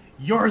say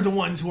you're the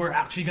ones who are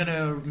actually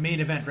gonna main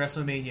event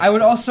WrestleMania. I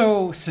would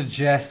also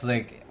suggest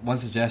one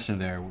suggestion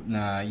there.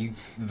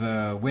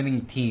 The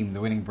winning team,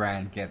 the winning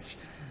brand gets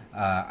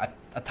a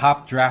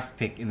top draft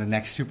pick in the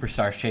next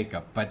Superstar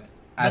Shakeup. But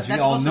as we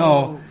all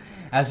know,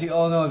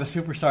 the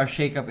Superstar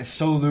Shakeup is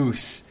so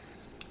loose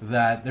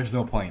that there's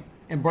no point.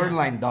 And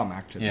borderline dumb,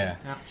 actually. Yeah.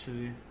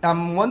 Actually.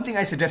 One thing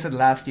I suggested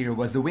last year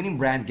was the winning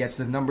brand gets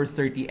the number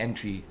 30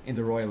 entry in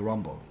the Royal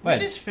Rumble.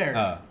 Which is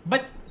fair.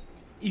 But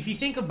if you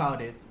think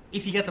about it,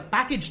 if you get a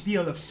package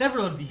deal of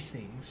several of these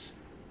things,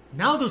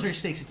 now those are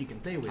stakes that you can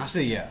play with.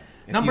 Actually, yeah.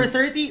 Number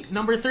 30,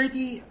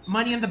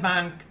 Money in the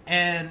Bank,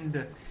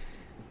 and...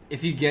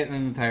 If you get an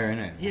entire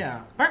night.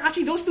 Yeah. But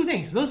actually, those two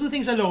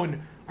things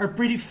alone are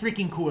pretty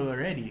freaking cool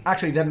already.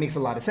 Actually, that makes a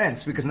lot of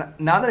sense because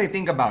now that I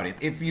think about it,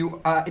 if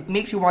you it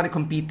makes you want to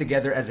compete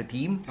together as a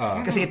team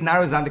because it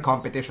narrows down the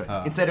competition.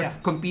 Instead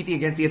of competing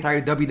against the entire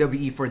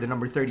WWE for the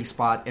number 30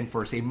 spot and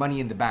for, say,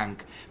 Money in the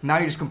Bank, now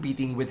you're just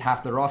competing with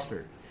half the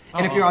roster.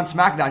 And if you're on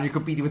SmackDown, you're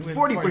competing with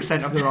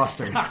 40% of the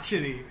roster.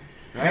 Actually.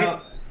 Right?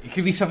 It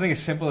could be something as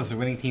simple as the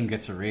winning team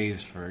gets a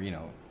raise for,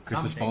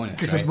 Christmas bonus.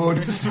 Christmas right?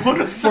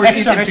 bonus.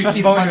 Extra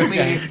Christmas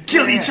bonus.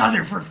 Kill each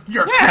other for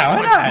your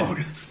Christmas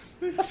bonus.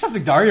 That's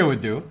something Dario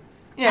would do.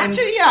 Yeah,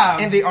 actually, yeah.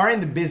 And they are in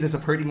the business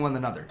of hurting one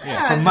another.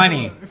 Yeah, for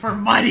money. For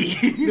money.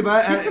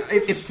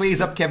 It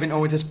plays up Kevin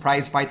Owens'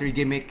 prize fighter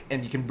gimmick,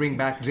 and you can bring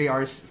back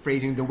JR's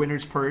phrasing, the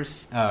winner's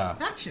purse.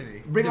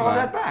 Actually. Bring all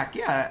that back,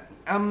 yeah.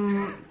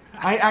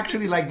 I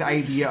actually like the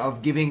idea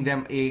of giving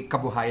them a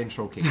kabuhayan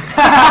showcase.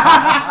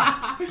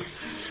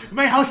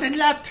 May house and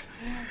lot.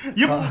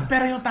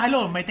 Pero yung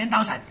talo, may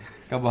 10,000.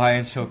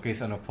 Kabuhayan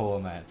showcase on a pole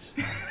match.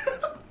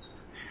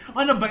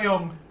 Ano ba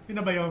yung?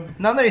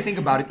 Now that I think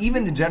about it,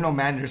 even the general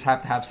managers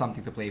have to have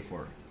something to play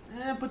for.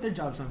 Put their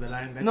jobs on the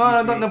line.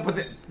 Don't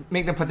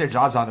make them put their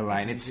jobs on the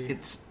line.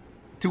 It's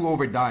too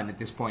overdone at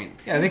this point.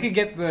 Yeah, they could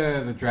get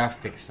the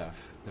draft pick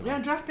stuff. Yeah,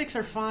 draft picks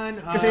are fun.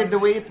 Because the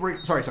way it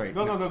works... Sorry.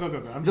 Go.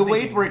 The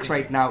way it works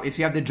right now is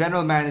you have the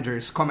general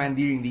managers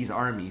commandeering these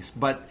armies.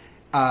 But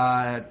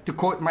to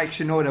quote Mike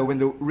Shinoda, when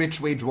the rich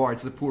wage war,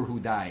 it's the poor who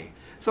die.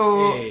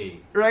 So,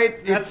 right?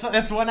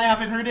 That's one I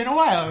haven't heard in a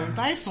while.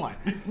 Nice one.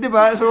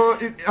 Diba? So,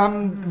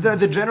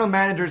 the general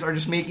managers are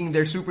just making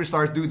their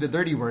superstars do the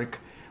dirty work.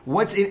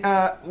 What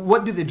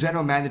do the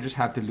general managers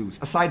have to lose,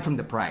 aside from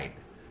the pride?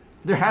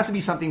 There has to be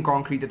something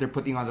concrete that they're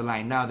putting on the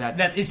line now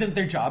that isn't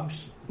their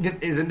jobs.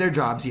 That isn't their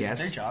jobs, yes.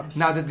 Their jobs.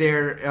 Now that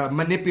they're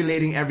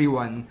manipulating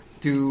everyone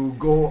to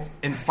go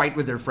and fight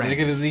with their friends. They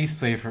could at least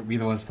be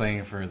the ones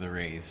playing for the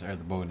raise or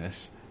the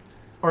bonus.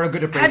 Or a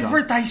good appraisal.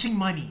 Advertising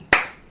money.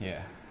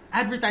 Yeah.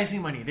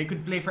 Advertising money. They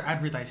could play for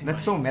advertising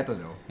That's money. So meta,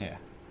 though. Yeah.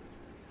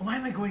 Why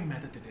am I going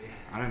meta today?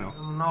 I don't know.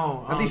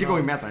 No. At least you're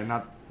going meta,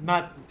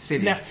 not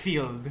silly. Left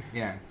field.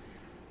 Yeah.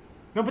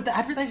 No, but the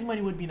advertising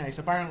money would be nice.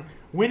 So parang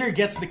winner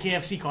gets the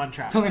KFC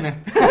contract. Actually,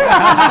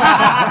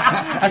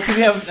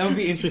 that would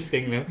be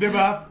interesting, no?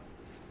 Diba?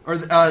 Or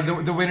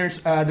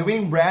the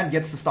winning brand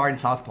gets to star in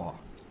Southpaw.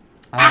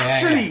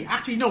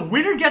 Actually, no.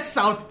 Winner gets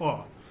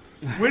Southpaw.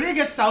 Winner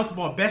gets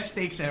Southpaw. Best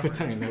stakes ever.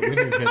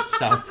 Winner gets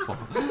Southpaw.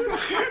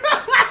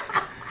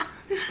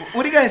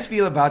 What do you guys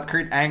feel about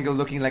Kurt Angle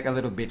looking like a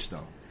little bitch,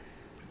 though?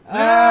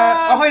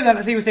 Okay lang,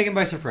 kasi he was taken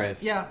by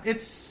surprise. Yeah,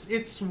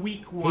 it's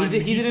week one.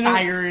 He's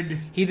tired.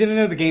 He didn't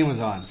know the game was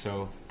on,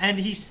 so... And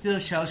he's still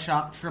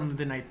shell-shocked from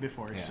the night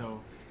before,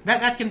 so...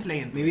 That can play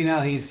into Maybe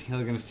now he's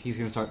gonna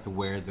start to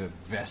wear the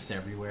vest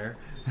everywhere.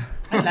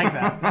 I like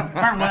that.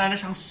 Parang wala na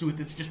siyang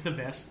suit, it's just the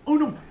vest. Oh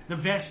no, the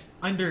vest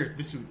under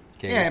the suit.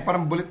 Okay. Yeah,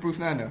 parang bulletproof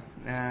na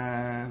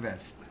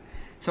vest.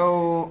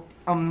 So,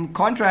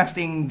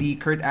 contrasting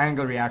the Kurt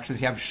Angle reactions,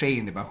 you have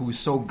Shane, diba, who's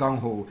so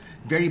gung-ho,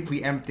 very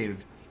preemptive.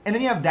 And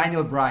then you have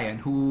Daniel Bryan,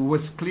 who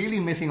was clearly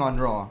missing on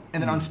Raw.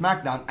 And then on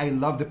SmackDown, I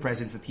love the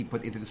presence that he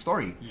put into the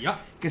story. Yeah.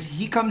 Because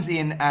he comes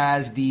in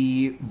as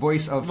the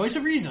voice of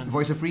reason.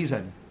 Voice of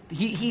reason.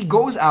 He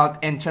goes out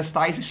and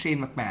chastises Shane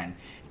McMahon,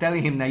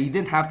 telling him that you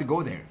didn't have to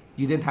go there.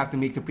 You didn't have to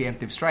make the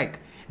preemptive strike.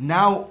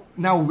 Now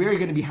we're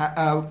going to be on high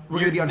alert.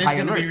 There's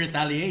going to be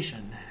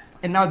retaliation.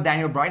 And now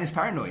Daniel Bryan is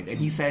paranoid, and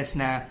he says,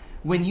 "Nah,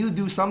 when you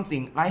do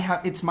something,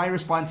 it's my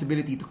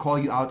responsibility to call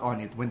you out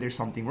on it when there's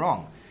something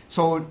wrong.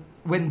 So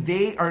when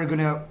they are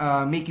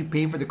gonna make you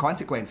pay for the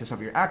consequences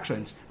of your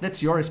actions,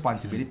 that's your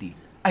responsibility."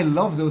 I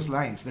love those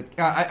lines. That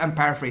I'm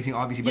paraphrasing,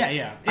 obviously, but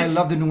I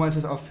love the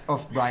nuances of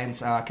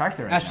Bryan's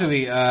character.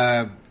 Actually,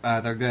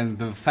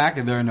 the fact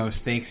that there are no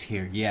stakes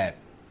here yet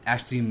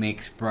actually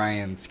makes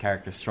Bryan's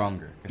character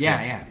stronger.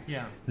 Yeah.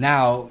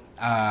 Now,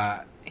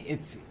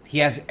 he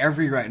has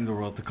every right in the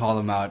world to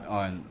call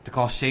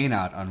Shane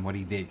out on what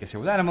he did. Kasi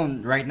wala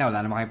naman right now,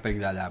 wala naman kayong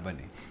paglalaban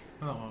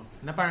eh. Oo.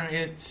 Na parang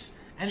it's...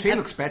 Shane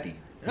looks petty.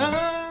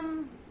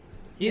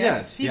 He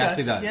does.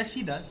 Yes,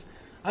 he does.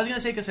 I was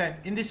gonna say, because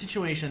in this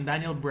situation,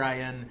 Daniel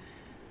Bryan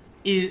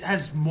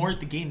has more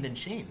to gain than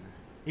Shane,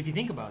 if you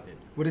think about it.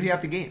 What does he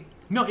have to gain?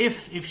 No,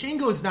 if Shane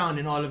goes down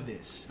in all of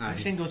this,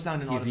 he's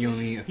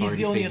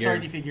the only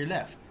authority figure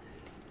left.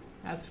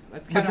 That's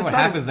kind of what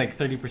happens like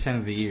 30%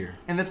 of the year.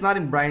 And that's not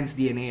in Bryan's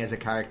DNA as a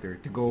character,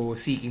 to go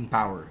seeking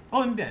power.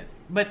 Oh, and then,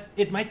 but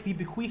it might be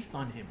bequeathed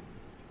on him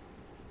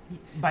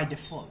by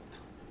default.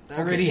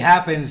 Already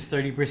happens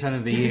 30%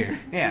 of the year.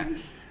 Yeah.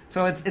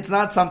 So it's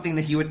not something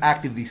that he would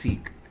actively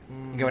seek.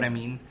 You get what I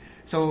mean?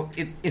 So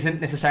it isn't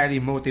necessarily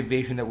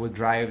motivation that would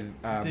drive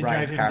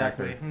Bryan's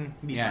character.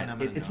 Yeah,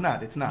 it's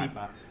not.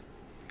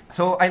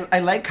 So I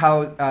like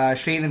how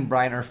Shane and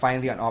Bryan are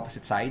finally on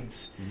opposite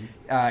sides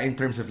in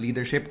terms of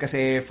leadership. Because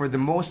for the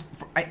most,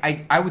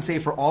 I would say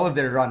for all of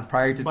their run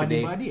prior to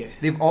today,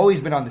 they've always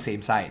been on the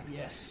same side.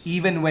 Yes.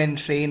 Even when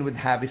Shane would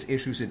have his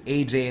issues with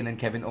AJ and then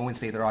Kevin Owens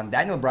later on,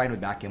 Daniel Bryan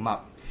would back him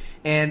up.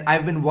 And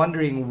I've been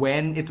wondering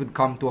when it would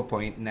come to a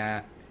point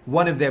na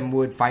one of them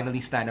would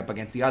finally stand up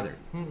against the other.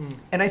 Mm-hmm.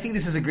 And I think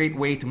this is a great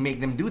way to make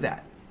them do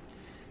that.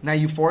 Now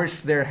you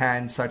force their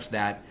hand such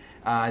that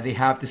they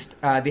have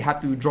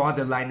to draw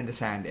the line in the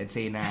sand and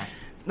say, "Nah,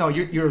 no,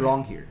 you're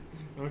wrong here."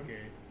 Okay.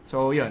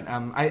 So yun,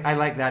 I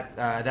like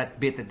that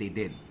bit that they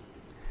did.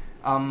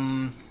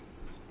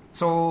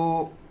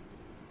 So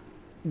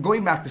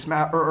going back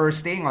to or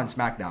staying on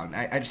SmackDown,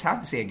 I just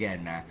have to say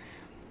again,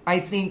 I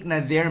think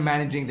that they're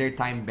managing their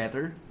time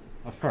better.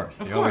 Of course.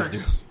 Of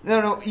course.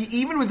 No.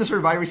 Even with the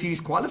Survivor Series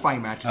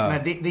qualifying matches,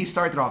 they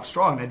started off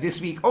strong. Now,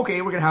 this week,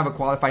 okay, we're going to have a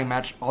qualifying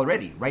match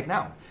already, right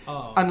now.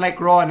 Oh. Unlike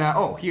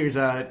Raw, here's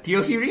a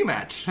TLC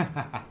rematch.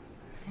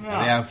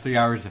 They have 3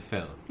 hours to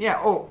fill.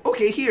 Yeah,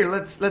 okay, here,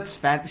 let's make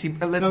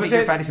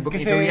your fantasy book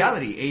into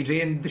reality.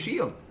 AJ and The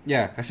Shield.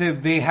 Yeah, because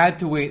they had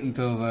to wait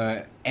until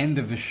the end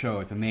of the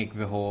show to make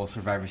the whole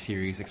Survivor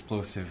Series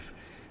explosive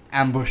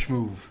ambush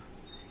move.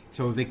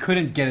 So they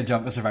couldn't get a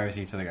jump at Survivor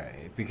Series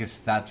because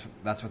that's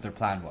what their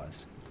plan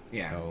was.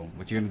 Yeah. So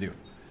what you gonna do?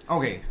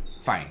 Okay,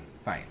 fine.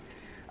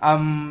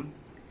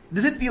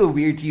 Does it feel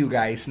weird to you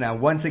guys now?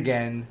 Once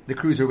again, the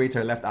cruiserweights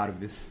are left out of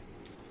this.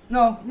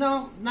 No,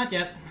 not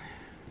yet.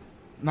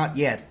 Not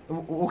yet.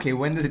 Okay,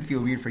 when does it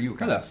feel weird for you,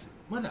 Carlos?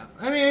 What up?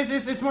 I mean,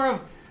 it's more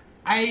of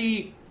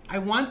I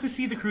want to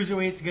see the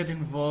cruiserweights get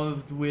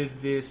involved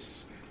with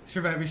this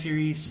Survivor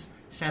Series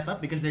setup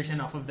because there's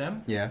enough of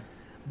them. Yeah.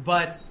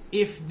 But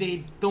if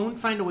they don't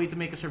find a way to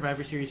make a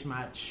Survivor Series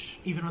match,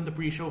 even on the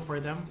pre-show for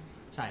them,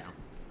 sayang.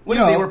 What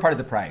if they were part of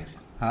the prize?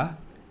 Huh?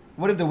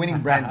 What if the winning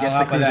brand gets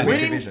the cruiserweight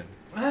division?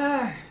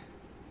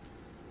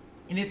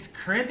 In its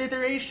current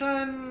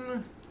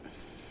iteration,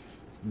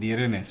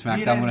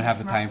 SmackDown wouldn't have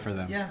the time for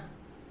them. Yeah.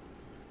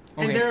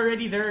 Okay. And they're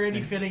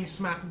already filling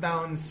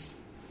SmackDown's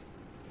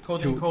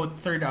quote unquote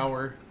third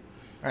hour.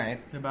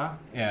 Right. Diba?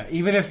 Yeah.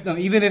 Even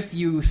if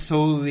you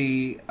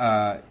solely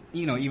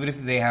even if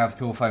they have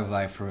 205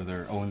 Live for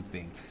their own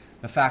thing,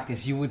 the fact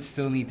is you would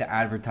still need to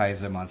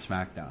advertise them on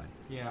SmackDown.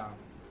 Yeah.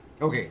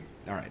 Okay.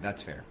 All right.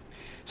 That's fair.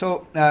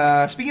 So,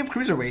 speaking of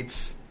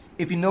cruiserweights,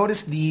 if you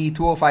notice the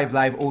 205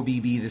 Live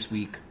OBB this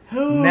week,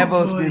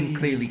 Neville's been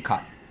clearly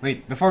cut.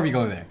 Wait, before we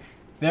go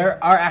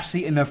there are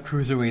actually enough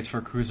cruiserweights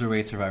for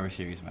Cruiserweight Survivor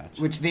Series match.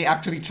 Which they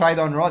actually tried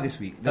on Raw this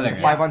week. There was a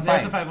 5-on-5.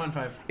 There's a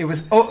 5-on-5. It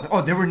was,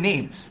 there were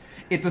names.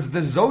 It was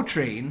the Zo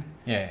Train,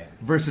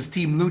 versus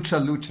Team Lucha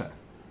Lucha.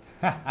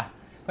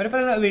 Pwede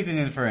pala ulitin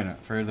yun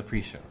for the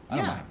pre-show. I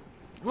don't mind.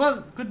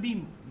 Well, could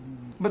be.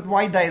 But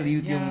why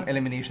dilute yung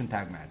elimination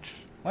tag match?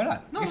 Why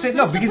not? No,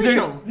 because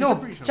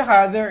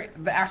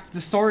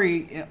the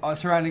story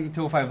surrounding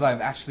 205 Live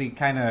actually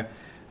kind of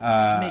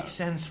makes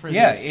sense for this.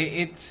 Yeah,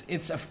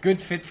 it's a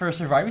good fit for a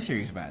Survivor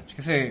Series match.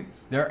 Because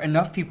there are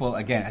enough people,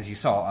 again, as you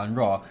saw on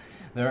Raw,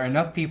 there are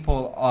enough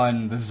people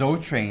on the Zoe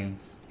train,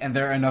 and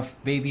there are enough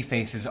baby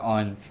faces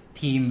on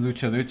Team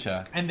Lucha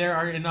Lucha. And there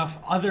are enough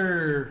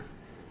other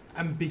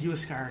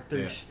ambiguous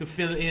characters to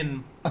fill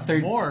in a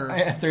third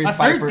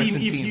team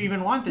if you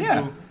even wanted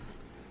to.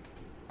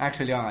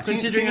 Actually,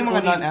 considering yung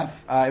mga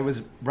non-F, it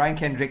was Brian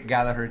Kendrick,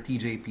 Gallagher,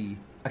 TJP,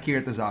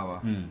 Akira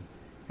Tozawa,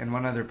 and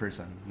one other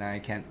person. Now I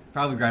can't.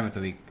 Probably Grand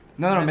Metalik.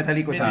 No,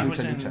 Metalik was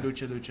in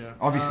Lucha Lucha.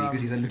 Obviously,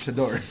 because he's a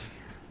luchador.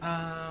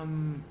 I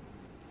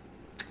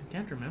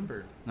can't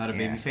remember. Not a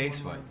baby face,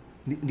 but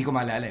Hindi ko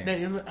maalala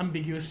eh.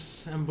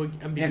 Ambiguous.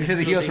 Yeah, kasi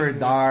the heels were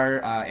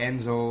Dar,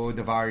 Enzo,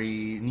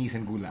 Davari, Nis,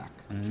 and Gulak.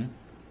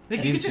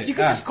 Like you could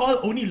just call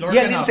Oni Lorcan.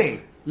 Yeah,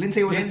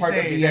 Lindsay wasn't part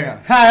of the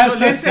era. That's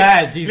so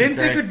sad.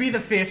 Lindsay could be the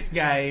fifth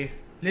guy.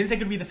 Lindsay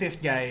could be the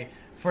fifth guy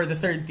for the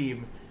third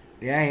team.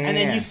 And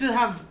then you still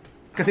have.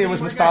 Because it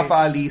was Mustafa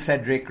Ali,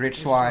 Cedric,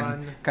 Rich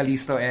Swan,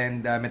 Kalisto,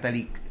 and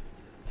Metalik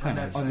on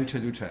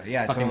Lucha Lucha.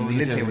 Yeah, fucking so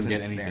Lindsay wasn't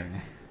get anything.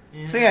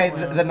 There. So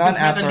the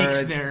non-apps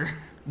are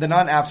the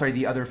non-apps are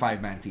the other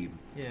 5-man team.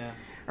 Yeah.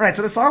 All right,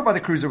 so let's talk about the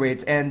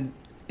cruiserweights. And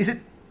is it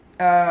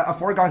a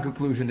foregone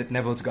conclusion that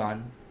Neville's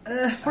gone?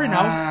 For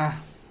now.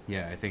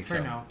 Yeah, I think so.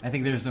 For now. I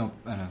think there's no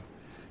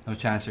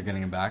chance they're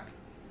getting him back.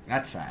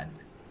 That's sad.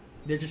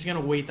 They're just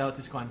gonna wait out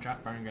his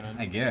contract.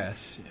 I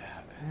guess.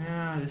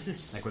 Yeah, this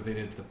is like what they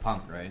did to the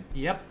Punk, right?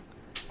 Yep.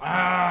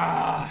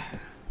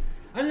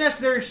 Unless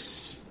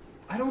there's,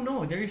 I don't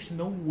know. There is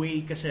no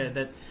way, kasi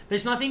that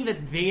there's nothing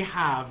that they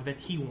have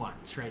that he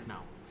wants right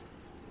now.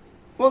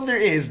 Well,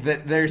 there's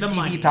TV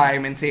money.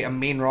 time and say a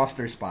main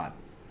roster spot,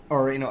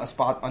 or a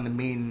spot on the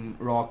main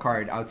Raw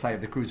card outside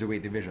of the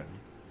cruiserweight division.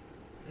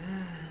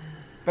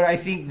 But I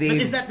think they. But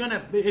is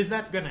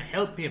that gonna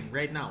help him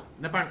right now?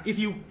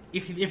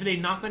 If they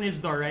knock on his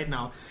door right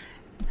now,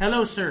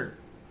 hello sir,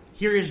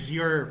 here is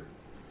your.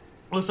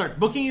 We'll start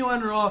booking you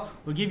on Raw.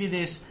 We'll give you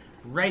this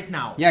right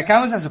now. Yeah,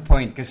 Camus has a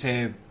point because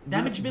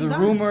damage been the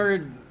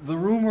done. The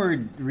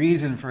rumored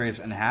reason for his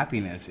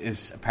unhappiness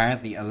is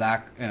apparently a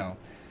lack,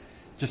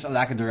 just a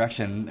lack of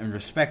direction and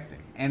respecting.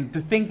 And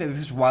to think that this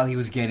is while he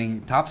was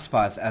getting top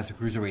spots as a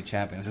cruiserweight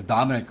champion, as a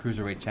dominant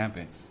cruiserweight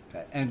champion.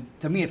 And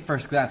to me, at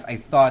first glance, I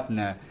thought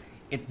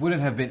it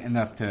wouldn't have been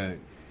enough to,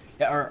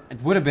 or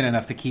it would have been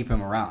enough to keep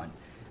him around,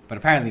 but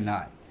apparently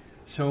not.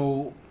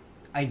 So,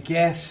 I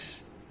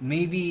guess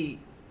maybe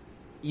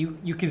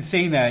you can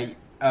say that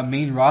a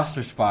main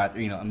roster spot,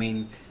 a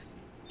main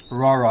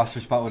Raw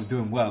roster spot would do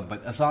him well.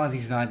 But as long as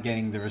he's not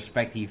getting the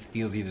respect he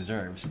feels he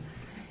deserves,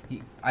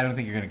 I don't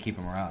think you're going to keep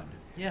him around.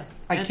 Yeah,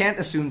 I can't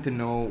assume to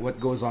know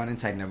what goes on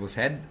inside Neville's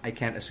head. I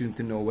can't assume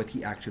to know what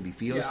he actually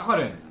feels.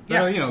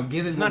 Yeah,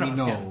 given what we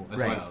know as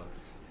right. well.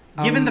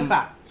 Given the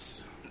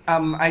facts.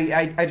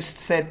 I just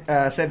said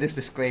this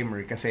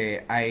disclaimer because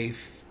I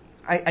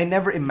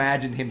never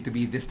imagined him to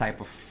be this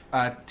type of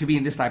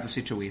in this type of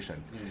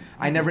situation.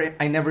 I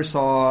never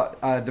saw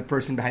the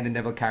person behind the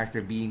Neville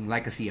character being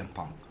like a CM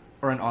Punk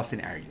or an Austin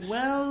Aries.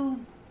 Well,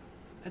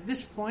 at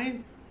this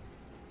point,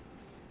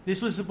 this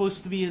was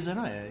supposed to be his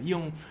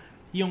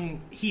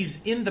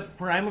he's in the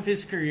prime of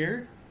his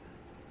career.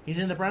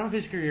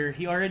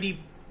 He already,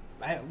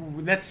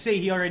 let's say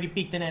he already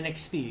peaked in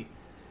NXT,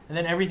 and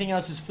then everything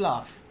else is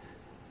fluff.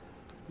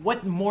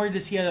 What more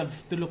does he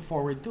have to look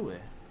forward to?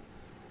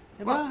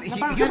 Well, he'll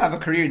have a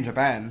career in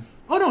Japan.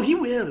 Oh no, he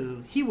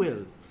will.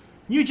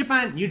 New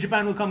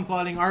Japan will come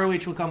calling.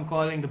 ROH will come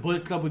calling. The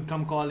Bullet Club would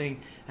come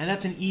calling, and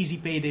that's an easy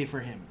payday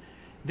for him.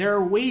 There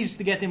are ways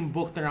to get him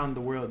booked around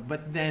the world,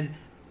 but then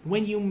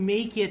when you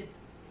make it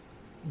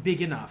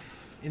big enough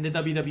in the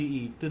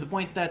WWE to the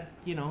point that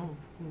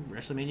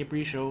WrestleMania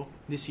pre-show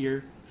this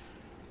year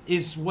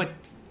is what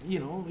he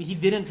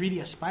didn't really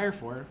aspire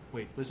for.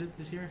 Wait, was it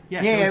this year?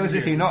 Yeah, it was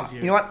this year.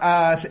 You know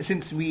what?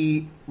 Since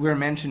we were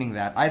mentioning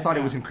that, I thought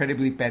it was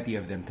incredibly petty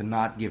of them to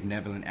not give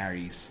Neville and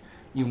Aries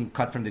yung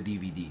cut from the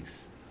DVDs.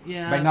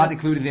 Yeah, by not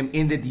including them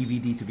in the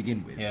DVD to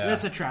begin with. Yeah.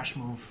 That's a trash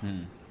move.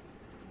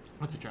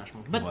 That's a trash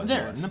move. But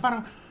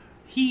parang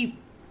he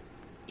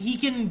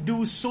can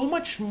do so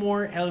much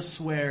more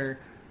elsewhere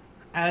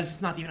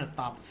as not even a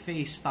top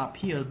face, top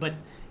heel, but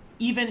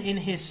even in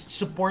his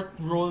support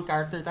role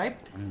character type,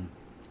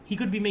 he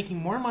could be making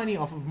more money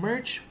off of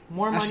merch,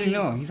 Actually,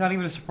 no, he's not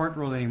even a support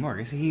role anymore.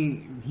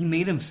 He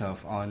made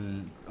himself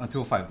on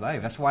 205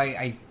 Live. That's why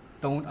I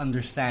don't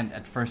understand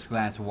at first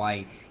glance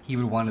why he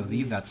would want to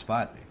leave that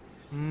spot.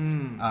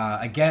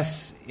 I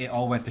guess it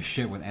all went to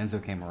shit when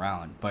Enzo came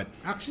around, but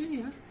actually,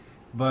 yeah.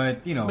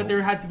 But but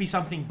there had to be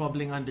something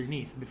bubbling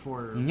underneath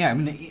before. Yeah, I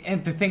mean,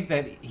 and to think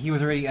that he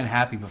was already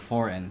unhappy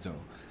before Enzo,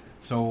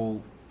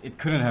 so it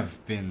couldn't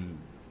have been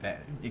bad.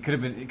 It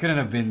couldn't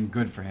have been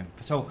good for him.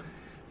 So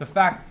the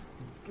fact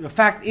the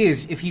fact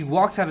is, if he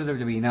walks out of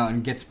WWE now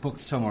and gets booked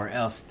somewhere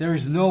else,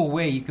 there's no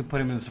way you could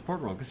put him in a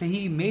support role because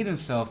he made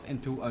himself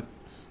into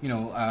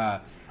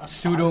a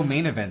pseudo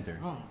main eventer.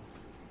 Oh.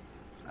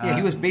 Yeah,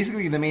 he was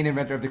basically the main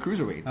eventer of the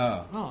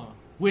cruiserweights.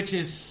 Which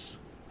is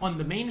on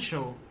the main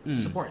show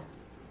support.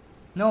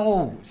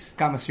 No,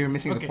 Camus, you're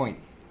missing the point.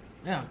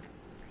 Yeah,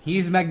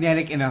 he's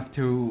magnetic enough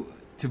to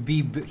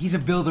be. He's a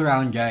build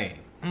around guy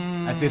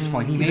at this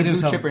point. He's a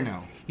blue chipper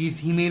now.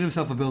 He made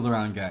himself a build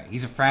around guy.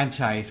 He's a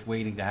franchise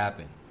waiting to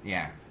happen.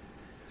 Yeah.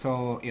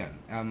 So yeah,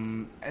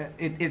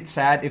 it's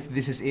sad if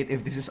this is it.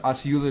 If this is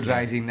us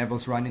eulogizing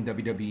Neville's run in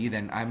WWE,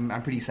 then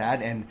I'm pretty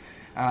sad, and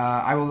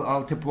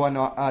I'll tip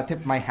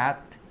my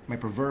hat, my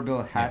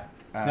proverbial hat.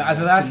 Now,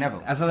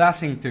 as a last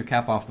thing to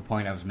cap off the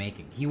point I was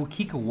making,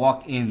 he could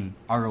walk in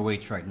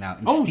ROH right now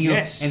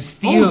and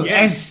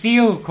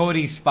steal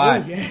Cody's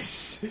spot. Oh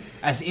yes,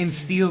 as in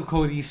steal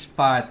Cody's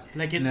spot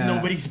like it's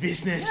nobody's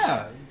business.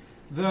 Yeah.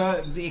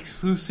 The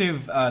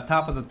exclusive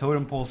top of the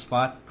totem pole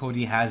spot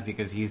Cody has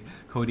because he's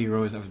Cody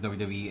Rhodes of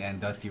WWE and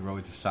Dusty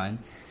Rhodes' son.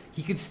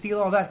 He could steal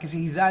all that because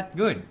he's that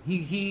good.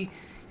 He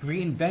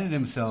reinvented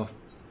himself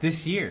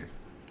this year.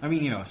 I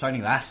mean,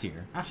 starting last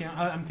year. Actually,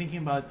 I'm thinking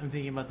about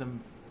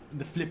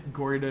the Flip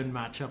Gordon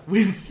matchup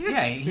with.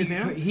 Yeah,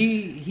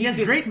 he has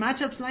great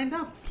matchups lined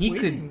up. He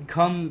could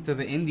come to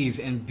the Indies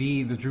and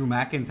be the Drew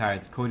McIntyre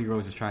that Cody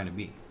Rhodes is trying to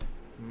be.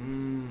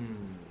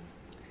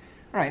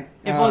 Right.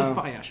 Evolve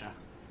pa kaya siya?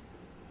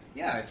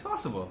 Yeah, it's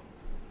possible.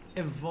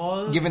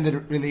 Evolve. Given the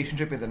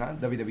relationship with the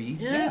WWE?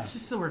 Yeah, it's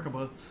still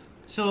workable.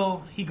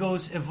 So, he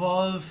goes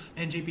Evolve,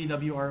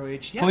 NJPW,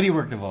 ROH. Yeah. Cody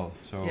worked Evolve,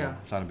 so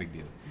it's not a big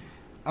deal.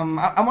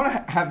 I want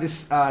to have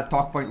this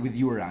talk point with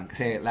you around,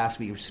 because last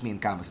week it was just me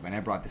and Camus, and I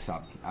brought this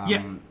up.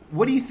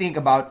 What do you think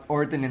about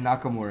Orton and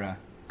Nakamura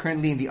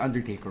currently in the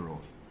Undertaker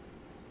role?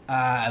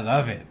 I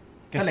love it.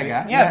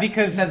 Talaga? Yeah,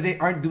 because they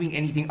aren't doing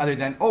anything other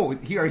than,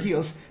 here are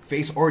heels,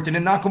 face Orton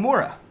and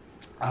Nakamura.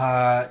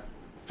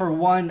 For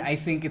one, I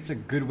think it's a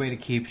good way to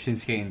keep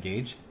Shinsuke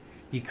engaged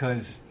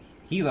because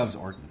he loves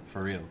Orton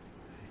for real,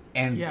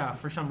 and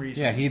for some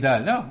reason, he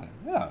does.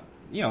 The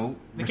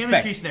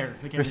chemistry's there.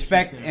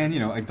 Respect and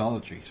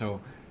idolatry. So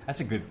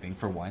that's a good thing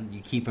for one. You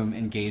keep him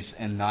engaged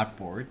and not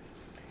bored,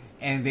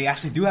 and they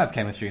actually do have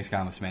chemistry, as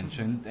Camus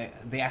mentioned.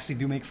 They actually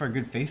do make for a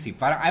good face team.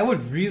 But I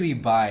would really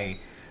buy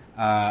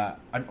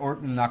an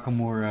Orton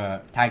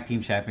Nakamura tag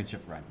team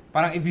championship run.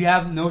 But if you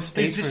have no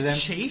space for them,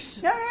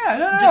 chase? No.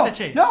 Just a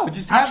chase. No,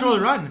 just actual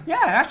run.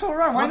 Yeah, an actual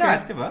run. Why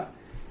not? Diba?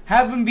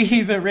 Have him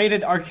be the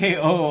rated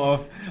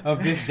RKO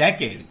of this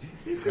decade,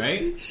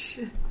 right?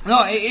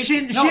 No,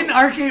 Shin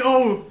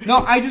RKO. No,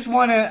 I just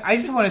want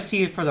to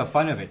see it for the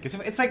fun of it because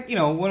it's like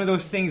one of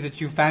those things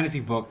that you fantasy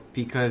book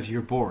because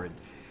you're bored.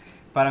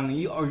 But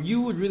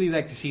you would really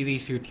like to see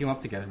these two team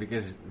up together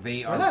because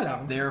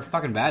they're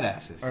fucking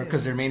badasses. Or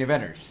because they're main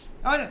eventers.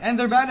 Oh, and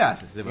they're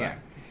badasses. Diba? Yeah.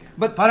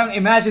 But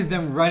imagine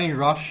them running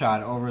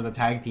roughshod over the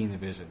tag team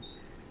division.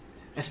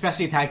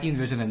 Especially a tag team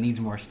division that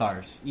needs more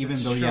stars. Even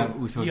though you have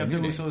Usos the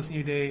New Day. Usos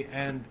New Day.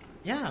 And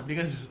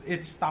because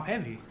it's top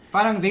heavy.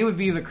 Parang they would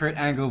be the Kurt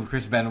Angle,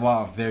 Chris Benoit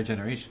of their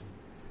generation.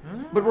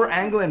 But were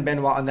Angle and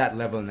Benoit on that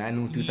level na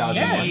in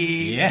 2001?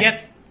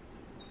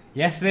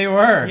 Yes, they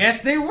were.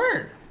 Yes, they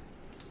were.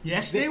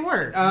 Yes, they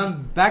were.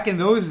 Back in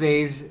those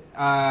days,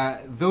 they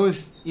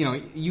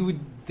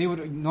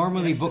would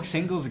normally book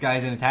singles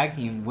guys in a tag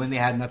team when they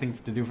had nothing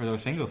to do for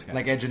those singles guys.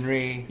 Like Edge and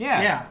Ray.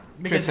 Yeah.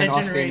 Because Trips and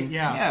Edge and Ray,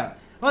 Austin.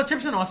 Well,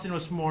 Trips and Austin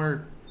was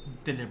more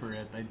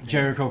deliberate, I think.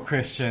 Jericho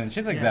Christian,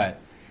 shit like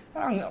that.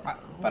 Parang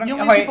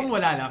yung tipong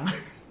wala lang.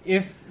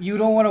 If you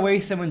don't want to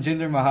waste them on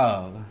Jinder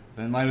Mahal,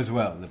 then might as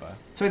well, diba?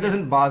 So it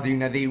doesn't bother you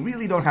that they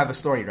really don't have a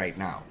story right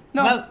now?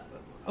 No. Well,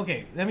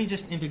 okay, let me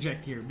just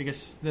interject here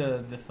because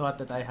the thought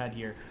that I had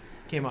here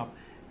came up.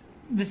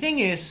 The thing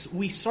is,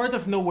 we sort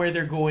of know where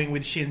they're going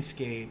with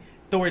Shinsuke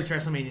towards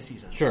WrestleMania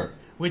season. Sure.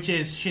 Which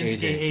is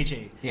Shinsuke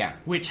AJ. Yeah.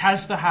 Which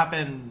has to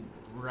happen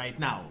right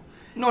now.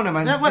 No,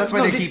 man. That's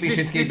why they're keeping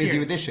Shinsuke busy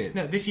with this shit.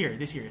 No, this year.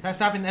 It has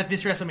to happen at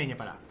this WrestleMania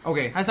pala.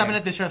 Okay. Has to happen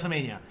at this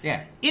WrestleMania.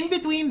 Yeah. In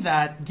between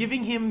that,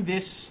 giving him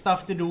this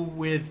stuff to do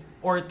with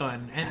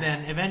Orton and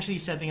then eventually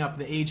setting up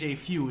the AJ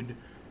feud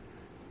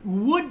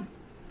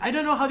I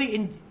don't know how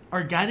they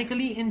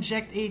organically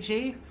inject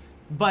AJ,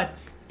 but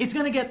it's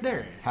gonna get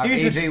there. Have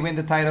AJ win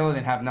the title and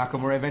then have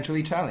Nakamura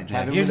eventually challenge.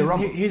 Have him win the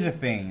Rumble. Here's the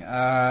thing.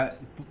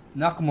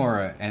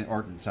 Nakamura and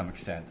Orton, to some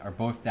extent, are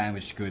both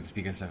damaged goods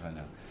because of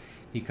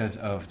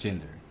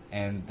Jinder.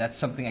 And that's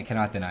something I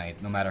cannot deny,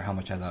 no matter how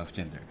much I love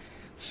Jinder.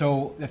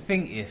 So the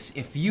thing is,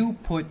 if you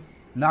put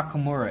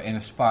Nakamura in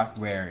a spot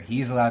where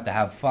he's allowed to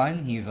have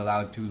fun, he's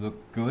allowed to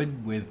look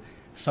good with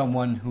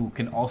someone who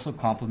can also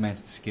complement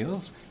his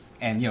skills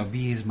and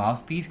be his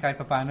mouthpiece, kahit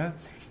papano.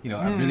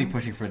 I'm really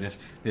pushing for this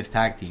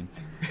tag team.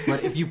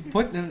 But if you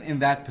put them in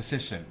that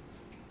position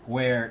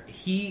where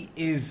he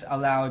is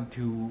allowed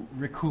to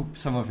recoup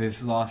some of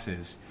his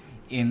losses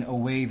in a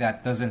way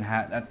that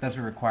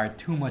doesn't require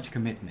too much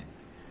commitment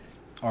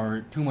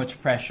or too much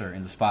pressure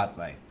in the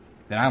spotlight,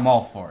 then I'm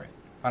all for it.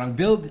 Parang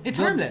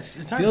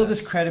harmless. Build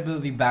his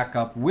credibility back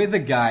up with a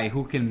guy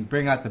who can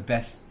bring out the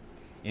best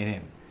in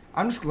him.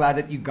 I'm just glad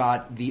that you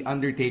got the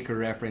Undertaker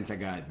reference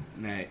agad.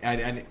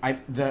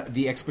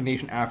 The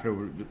explanation after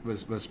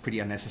was pretty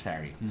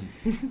unnecessary.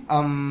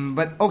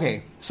 But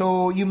okay,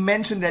 so you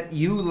mentioned that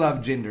you love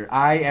Jinder.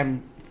 I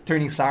am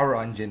turning sour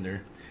on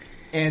Jinder.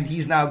 And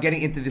he's now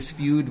getting into this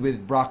feud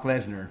with Brock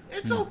Lesnar.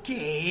 It's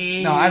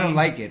okay. No, I don't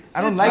like it. I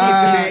don't like it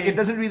because it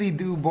doesn't really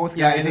do both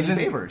guys any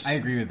favors. I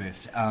agree with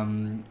this.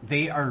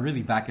 They are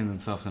really backing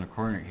themselves in a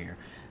corner here.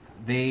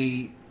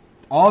 They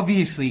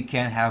obviously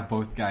can't have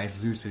both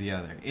guys lose to the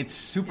other. It's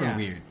super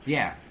weird.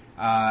 Yeah.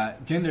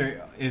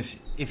 Jinder is,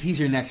 if he's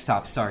your next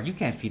top star, you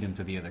can't feed him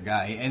to the other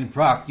guy. And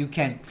Brock, you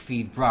can't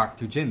feed Brock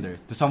to Jinder,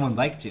 to someone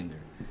like Jinder.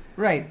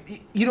 Right.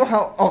 You know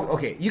how... Oh,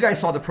 okay. You guys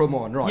saw the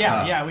promo on Raw.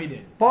 Yeah, we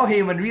did. Paul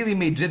Heyman really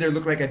made Jinder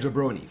look like a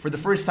jabroni for the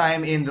first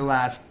time in the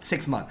last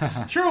 6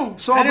 months. True.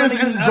 So I'm going to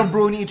use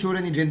jabroni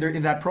itsura ni Jinder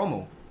in that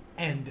promo.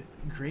 And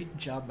great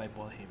job by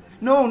Paul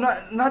Heyman. No,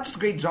 not just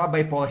great job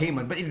by Paul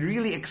Heyman, but it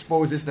really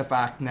exposes the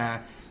fact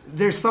that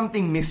there's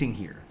something missing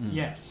here.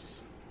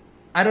 Yes.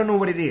 I don't know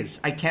what it is.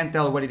 I can't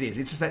tell what it is.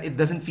 It's just that it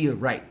doesn't feel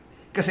right.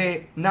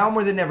 Kasi now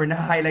more than ever,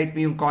 na-highlight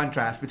mo yung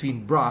contrast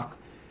between Brock,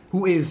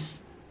 who is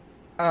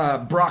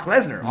Brock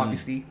Lesnar,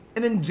 obviously,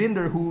 and then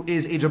Jinder, who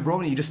is a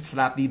jabroni you just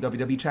slapped the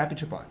WWE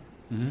Championship on.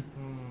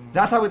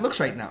 That's how it looks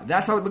right now.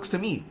 That's how it looks to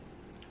me.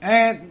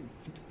 And,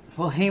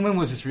 well, Heyman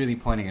was just really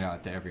pointing it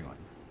out to everyone.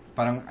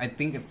 But I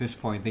think at this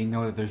point, they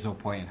know that there's no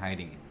point in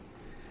hiding it.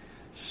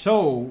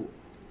 So,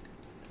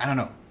 I don't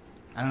know.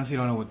 I honestly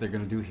don't know what they're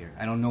going to do here.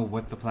 I don't know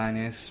what the plan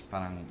is.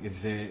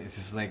 Is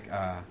this like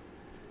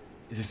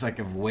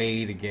a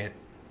way to get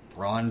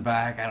Braun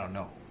back? I don't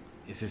know.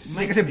 Is this...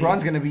 Like I said,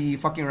 Braun's going to be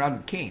fucking around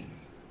with Kane.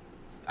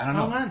 I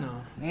don't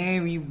know.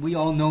 We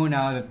all know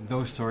now that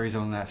those stories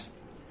don't last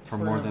for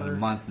more than a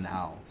month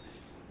now.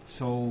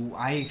 So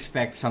I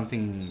expect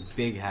something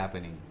big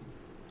happening.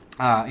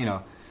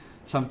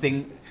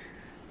 Something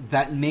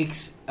that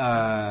makes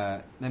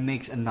a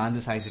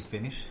non-decisive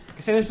finish.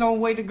 Because there's no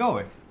way to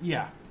go.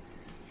 Yeah.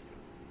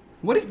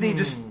 What if they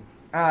just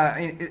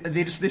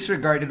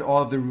disregarded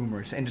all of the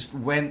rumors and just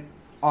went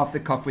off the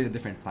cuff with a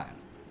different plan?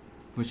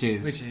 Which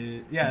is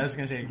I was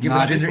gonna say, give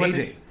us Jinder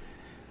AJ.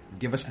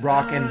 Give us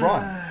Brock and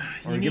Braun.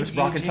 Or give us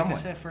Brock and someone.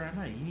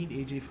 You need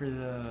AJ for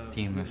the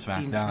Team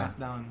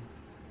SmackDown.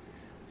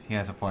 He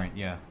has a point,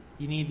 yeah.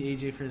 You need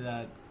AJ for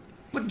that.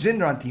 Put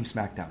Jinder on Team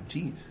SmackDown.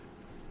 Jeez.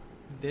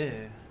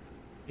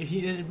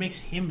 It makes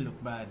him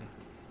look bad.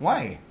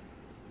 Why?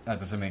 That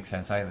doesn't make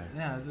sense either.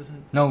 Yeah, it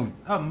doesn't. No.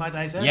 Oh, Matt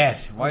Isaac?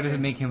 Yes. Why does it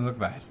make him look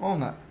bad? Oh,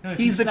 no.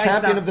 He's the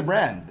champion of the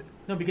brand.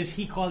 No, because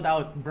he called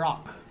out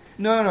Brock.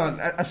 No.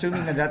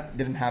 Assuming that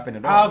didn't happen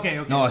at all.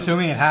 Okay. No,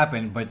 assuming it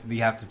happened, but we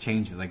have to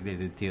change it like they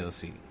did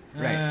TLC.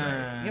 Right.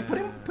 Yeah, put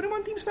him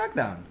on Team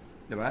SmackDown.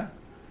 Diba?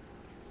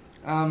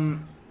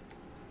 I'm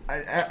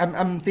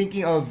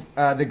thinking of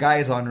the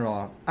guys on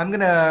Raw. I'm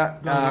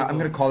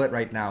gonna call it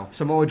right now.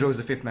 Samoa Joe is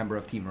the 5th member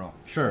of Team Raw.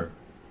 Sure.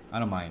 I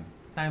don't mind.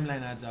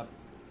 Timeline adds up.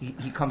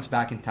 He comes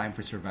back in time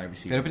for Survivor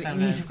Series.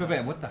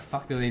 But what the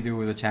fuck do they do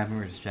with a champion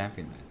versus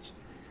champion match?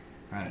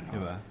 I don't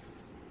know. Diba?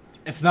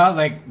 It's not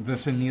like the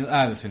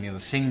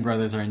Singh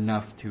brothers are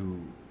enough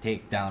to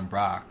take down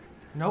Brock.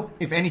 Nope.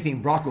 If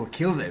anything, Brock will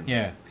kill them.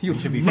 Yeah. He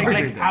should be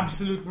like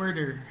absolute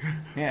murder.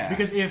 Yeah.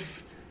 Because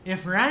if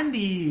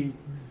Randy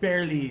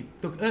barely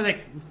took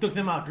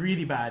them out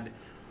really bad,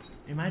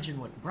 imagine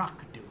what Brock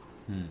could do.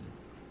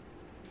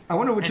 I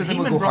wonder which of them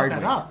will go hard way.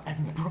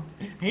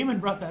 Heyman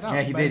brought that up.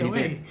 Yeah, he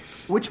did.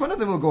 Which one of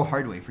them will go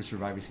hard way for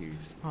Survivor Series?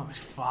 Oh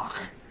fuck!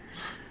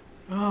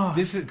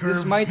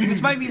 This might be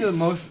the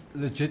most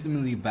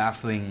legitimately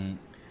baffling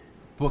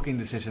booking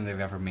decision they've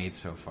ever made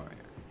so far.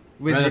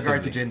 With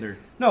regard to Jinder.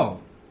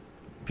 No.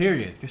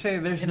 Period. You say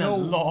there's a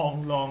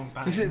long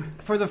time.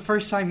 For the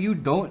first time, you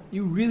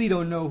really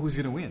don't know who's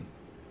gonna win.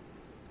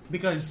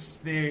 Because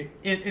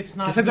it's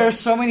not. Because there are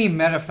so many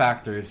meta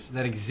factors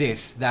that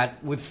exist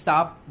that would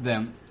stop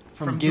them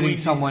from giving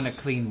someone a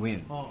clean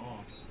win,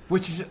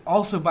 which is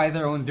also by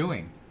their own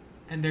doing.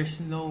 And there's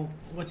no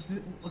what's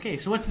the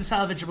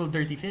salvageable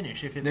dirty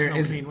finish if it's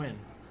no clean win,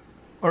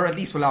 or at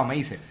least wala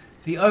maisip.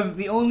 The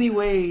only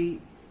way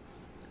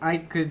I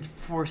could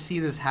foresee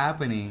this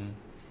happening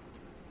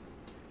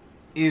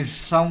is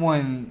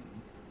someone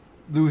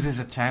loses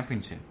a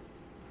championship.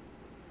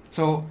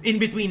 So in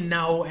between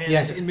now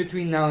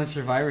and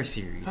Survivor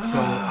Series. So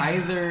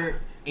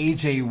either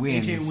AJ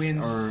wins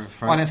or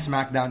on a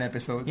SmackDown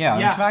episode. Yeah,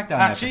 on a SmackDown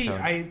actually,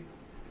 episode.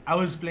 I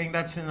was playing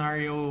that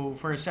scenario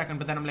for a second,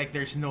 but then I'm like,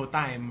 there's no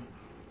time.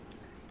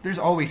 There's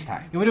always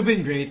time. It would have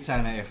been great,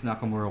 Sana, if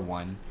Nakamura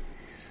won.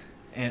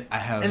 And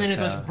then it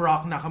was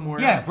Brock Nakamura.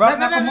 Yeah,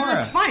 Nakamura.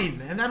 That's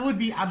fine, and that would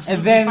be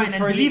absolutely fine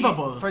and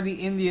believable. For the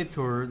India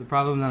tour, the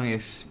problem lang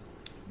is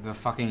the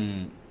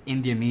fucking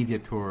India media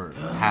tour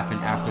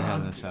happened after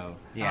Hell in a Cell.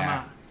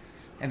 Yeah.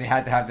 And they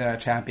had to have the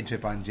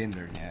championship on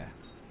Jinder. Yeah.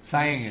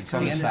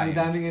 Sayang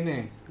yun.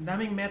 Ang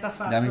daming meta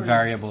factors. Daming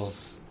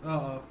variables.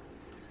 Oo.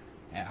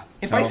 Yeah.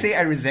 If I say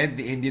I resent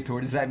the India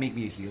tour, does that make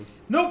me a heel?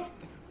 Nope.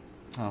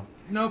 Oh.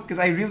 No, because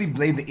I really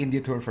blame the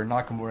India Tour for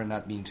Nakamura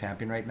not being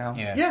champion right now.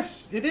 Yeah.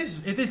 Yes, it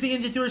is. It is the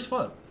India Tour's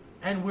fault.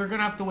 And we're going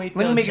to have to wait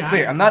Let me make it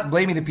clear. I'm not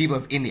blaming the people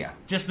of India.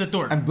 Just the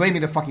tour. I'm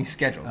blaming the fucking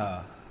schedule.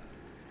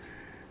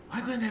 Why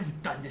couldn't I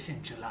have done this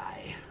in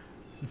July?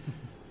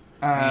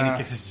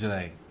 Meningitis is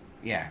July.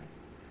 Yeah.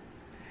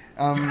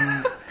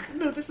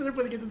 Notice that they're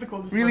putting it in the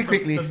coldest Really month, so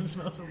quickly. it doesn't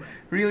smell so bad.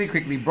 Really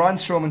quickly, Braun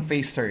Strowman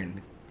face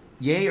turn.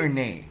 Yay or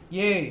nay?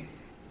 Yay.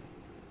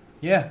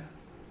 Yeah.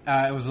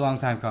 It was a long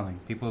time coming.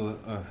 People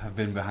have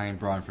been behind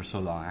Braun for so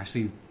long.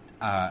 Actually,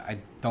 I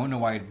don't know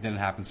why it didn't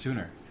happen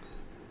sooner.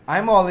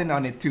 I'm all in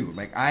on it too.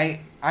 Like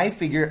I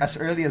figure as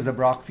early as the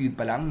Brock feud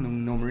pa lang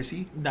nung No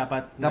Mercy,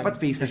 dapat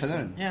face na siya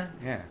nun.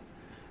 Yeah.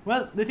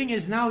 Well, the thing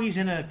is, now he's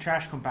in a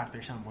trash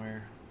compactor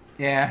somewhere.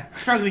 Yeah.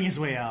 Struggling his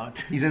way out.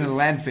 He's in a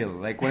landfill,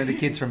 like one of the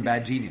kids from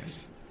Bad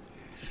Genius.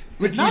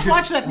 Which Not you should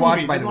watch that movie.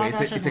 watch, by the Did way. not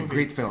watch It's that a movie.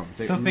 great film.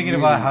 It's Still thinking really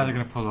about how good. they're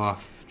going to pull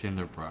off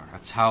Jinder Brock.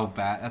 That's how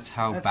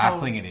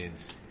baffling it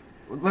is.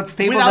 Let's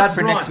table Without that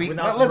for Braun, next week.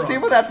 without Let's Braun.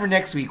 table that for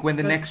next week when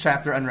the next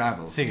chapter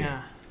unravels.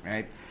 Yeah.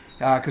 Right?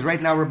 Because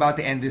right now we're about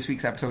to end this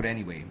week's episode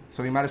anyway.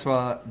 So we might as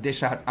well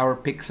dish out our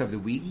picks of the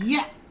week.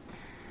 Yeah.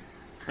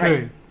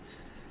 Right.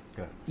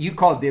 You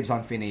called dibs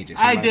on Finn AJ.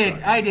 So I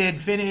did.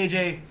 Finn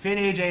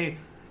AJ.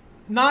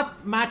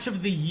 Not match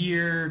of the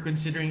year,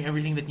 considering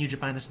everything that New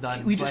Japan has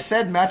done. We just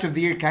said match of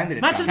the year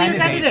candidate. Match of the year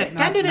candidate.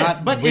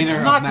 Not But winner it's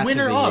of not match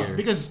winner of the of. year.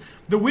 Because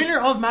the winner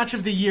of match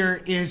of the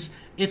year it's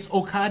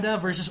Okada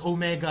versus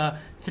Omega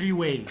 3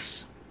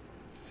 ways.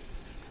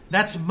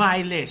 That's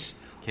my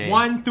list. Okay.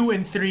 1, 2,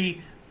 and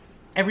 3.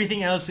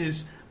 Everything else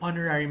is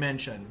honorary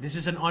mention. This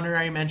is an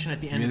honorary mention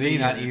at the end of the Really?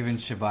 year. Not even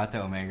Shibata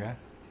Omega?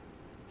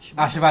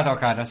 Shibata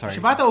Okada, sorry.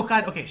 Shibata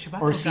Okada. Okay,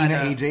 Shibata Or Okada. Cena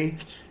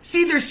AJ.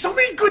 See, there's so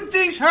many good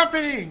things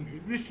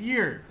happening this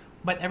year.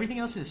 But everything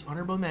else is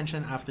honorable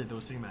mention after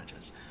those 3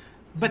 matches.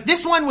 But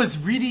this one was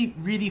really,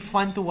 really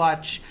fun to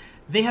watch.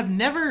 They have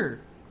never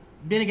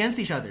been against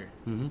each other.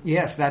 Mm-hmm.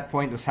 Yes, that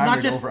point was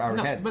hammered over our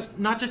heads. But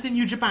not just in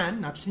New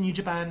Japan, not just in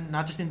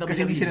WWE. Kasi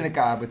hindi sila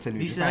nagkaabot sa New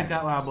Hindi sila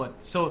Japan. nagkaabot.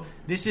 So,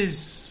 this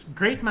is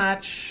great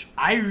match.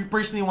 I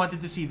personally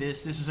wanted to see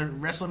this. This is a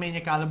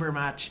WrestleMania caliber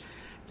match.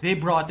 They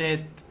brought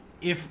it.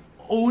 If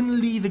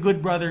only the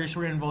Good Brothers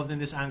were involved in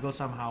this angle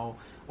somehow,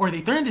 or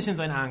they turned this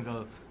into an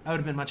angle, I would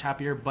have been much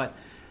happier. But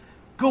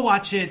go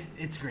watch it.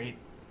 It's great.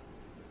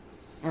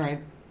 All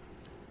right.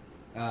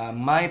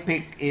 My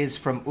pick is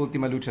from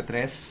Ultima Lucha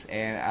 3,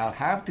 and I'll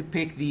have to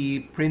pick the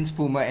Prince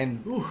Puma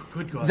and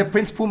Good God. the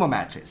Prince Puma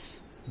matches.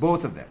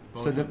 Both of them.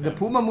 The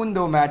Puma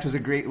Mundo match was a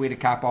great way to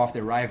cap off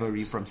the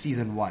rivalry from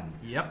season 1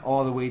 Yep.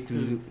 all the way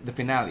to the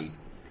finale.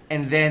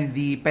 And then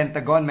the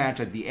Pentagon match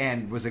at the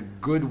end was a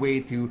good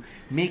way to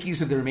make use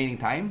of the remaining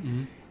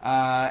time.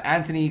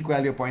 Anthony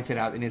Coelho points it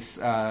out in his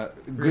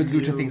Good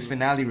Lucha Things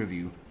finale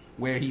review,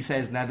 where he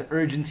says, now the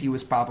urgency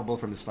was palpable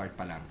from the start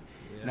pa lang.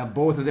 Now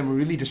both of them were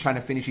really just trying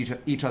to finish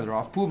each other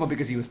off. Puma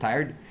because he was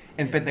tired,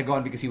 and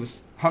Pentagon because he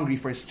was hungry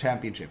for his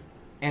championship.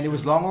 And it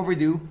was long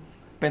overdue.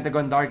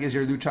 Pentagon Dark is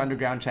your Lucha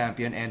Underground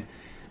champion, and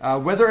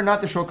whether or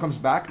not the show comes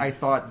back, I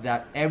thought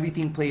that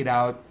everything played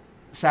out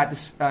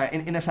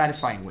in a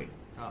satisfying way.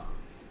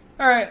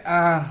 Alright,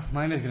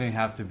 mine is going to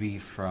have to be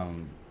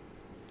from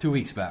 2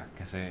 weeks back,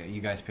 because you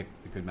guys picked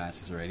the good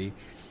matches already.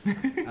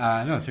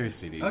 No,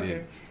 seriously, dude.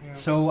 Okay. Yeah.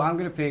 So I'm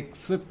going to pick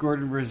Flip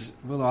Gordon versus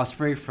Will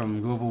Ospreay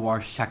from Global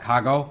War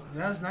Chicago.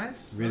 That was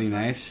nice. Really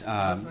nice.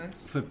 That's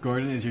nice. Flip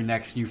Gordon is your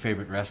next new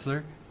favorite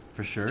wrestler,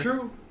 for sure.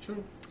 True.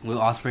 Will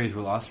Ospreay is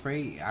Will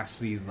Ospreay.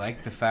 Actually,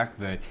 like the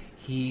fact that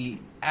he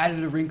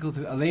added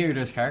a layer to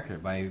his character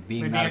by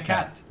being not a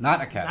cat.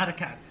 Not a cat. Not a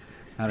cat.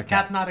 Not a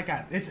cat. Not a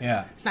cat.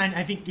 Stan,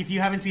 I think if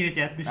you haven't seen it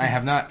yet, I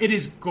have not. It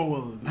is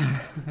gold.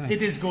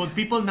 It is gold.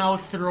 People now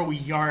throw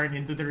yarn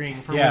into the ring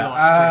for Will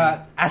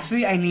Ospreay.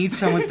 Actually, I need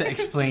someone to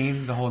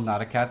explain the whole not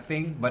a cat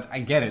thing, but I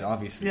get it,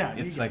 obviously. Yeah,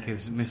 it's like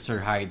his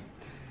Mr. Hyde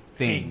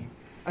thing.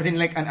 As in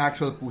like an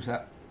actual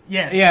pusa.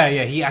 Yes.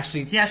 Yeah, he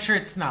has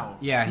shirts now.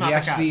 Yeah, not he a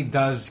actually cat.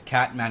 does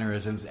cat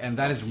mannerisms, and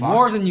that is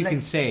more than you can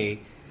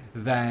say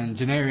than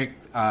generic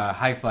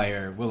high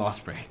flyer Will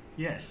Ospreay.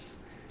 Yes.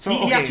 So,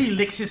 he actually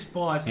licks his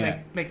paws Yeah.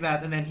 like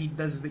that, and then he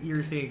does the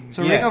ear thing.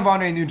 So Ring of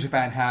Honor and New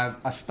Japan have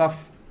a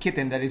stuffed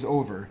kitten that is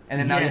over, and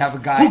then now you Yes. have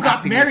a guy who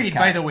got acting like a married,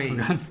 cat. by the way.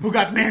 Who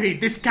got married?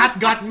 This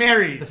cat got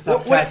married.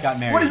 Cat got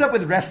married. What is up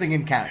with wrestling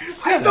and cats?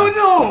 I don't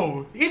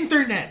know.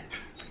 Internet.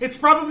 It's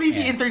probably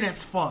the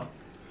internet's fault.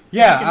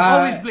 Yeah, You can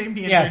always blame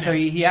the internet. Yeah, so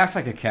he acts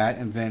like a cat,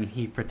 and then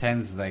he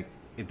pretends like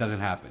it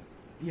doesn't happen.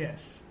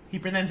 Yes. He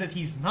pretends that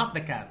he's not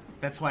the cat.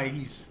 That's why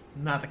he's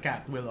not the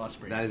cat, Will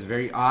Ospreay. That is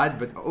very odd,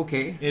 but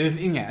okay. It is,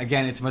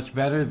 again, it's much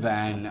better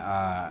than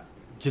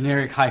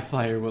generic high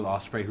flyer Will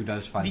Ospreay who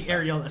does fun the stuff.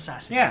 aerial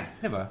assassin. Yeah,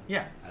 diba?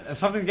 Yeah.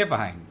 Something to get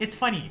behind. It's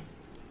funny.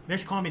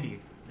 There's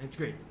comedy. It's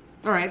great.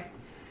 All right.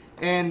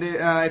 And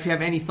if you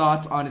have any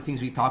thoughts on the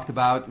things we talked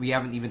about, we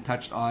haven't even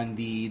touched on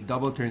the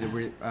double turn that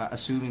we're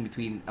assuming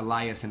between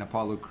Elias and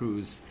Apollo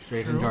Crews.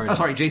 Jason Jordan. Oh,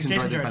 sorry, Jason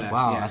Jordan.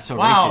 Wow, that's so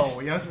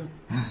racist. Yes,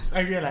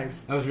 I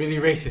realized. That was really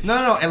racist.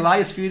 No.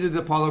 Elias feuded with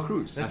Apollo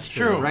Crews. That's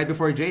true. Right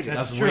before JJ.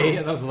 That's true.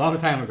 That was a long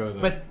time ago,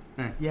 though. But,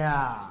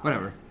 yeah.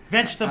 Whatever.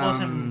 Vegetables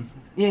and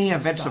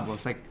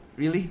vegetables. Like,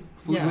 really?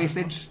 Food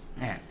wastage?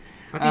 Yeah.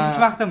 But this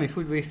SmackDown may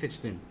food wastage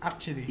then.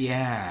 Actually.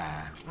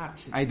 Yeah.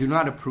 I do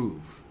not approve.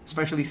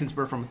 Especially since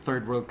we're from a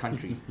third world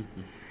country.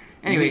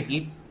 Anyway. You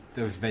eat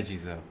those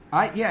veggies, though.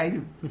 I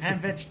do.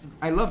 And vegetables.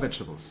 I love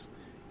vegetables.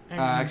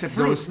 Except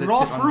fruit, those that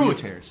raw sit on fruit.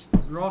 wheelchairs.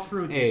 Raw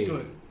fruit is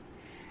good.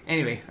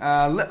 Anyway,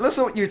 let's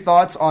know what your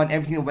thoughts on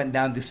everything that went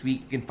down this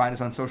week. You can find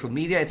us on social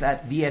media. It's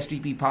at the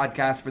SGP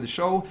Podcast for the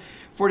show.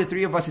 For the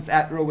three of us, it's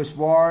at Roas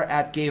War,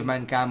 at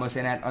Caveman Camos,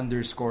 and at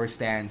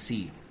 _Stan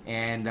C.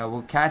 And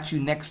we'll catch you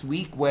next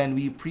week when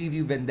we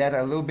preview Vendetta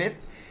a little bit.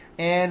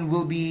 And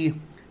we'll be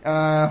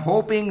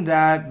hoping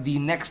that the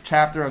next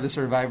chapter of the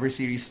Survivor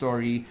Series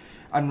story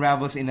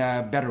unravels in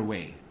a better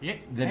way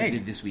than it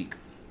did this week.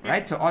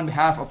 Right? So on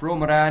behalf of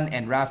Romoran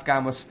and Raf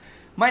Camos,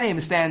 my name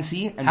is Stan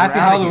C. And happy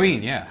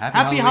Halloween, yeah.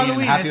 Happy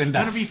Halloween. Happy it's Undas.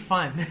 Gonna be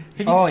fun.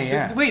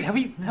 Wait,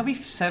 have we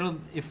settled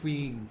if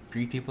we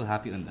greet people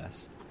Happy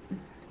Undas?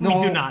 No,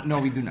 we do not. No,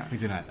 we do not. We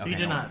do not. Okay, we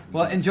do not.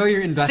 Well, enjoy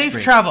your Undas break.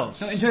 Safe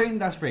travels. No, enjoy your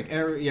Undas break.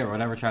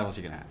 Whatever travels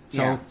you're going to have.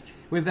 So,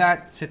 with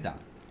that, sit down.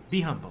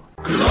 Be humble.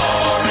 Glorious. No,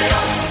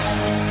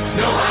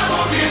 I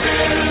won't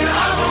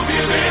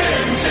give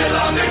in till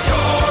I'm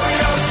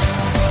victorious.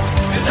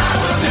 And I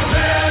will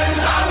defend,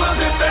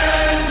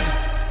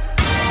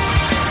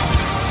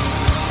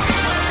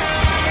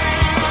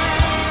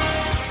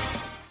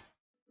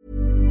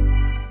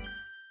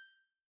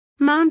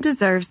 Mom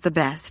deserves the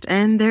best,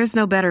 and there's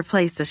no better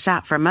place to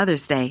shop for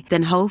Mother's Day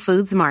than Whole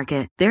Foods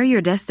Market. They're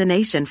your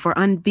destination for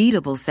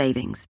unbeatable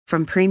savings,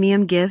 from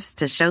premium gifts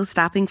to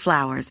show-stopping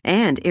flowers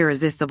and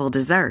irresistible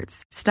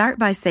desserts. Start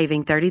by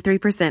saving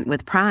 33%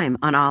 with Prime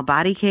on all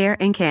body care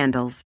and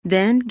candles.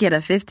 Then get a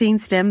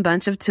 15-stem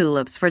bunch of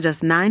tulips for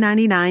just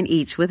 $9.99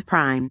 each with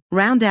Prime.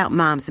 Round out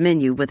Mom's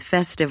menu with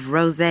festive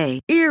rosé,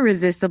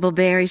 irresistible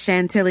berry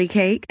chantilly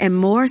cake, and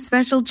more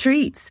special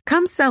treats.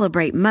 Come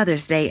celebrate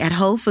Mother's Day at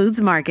Whole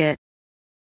Foods Market.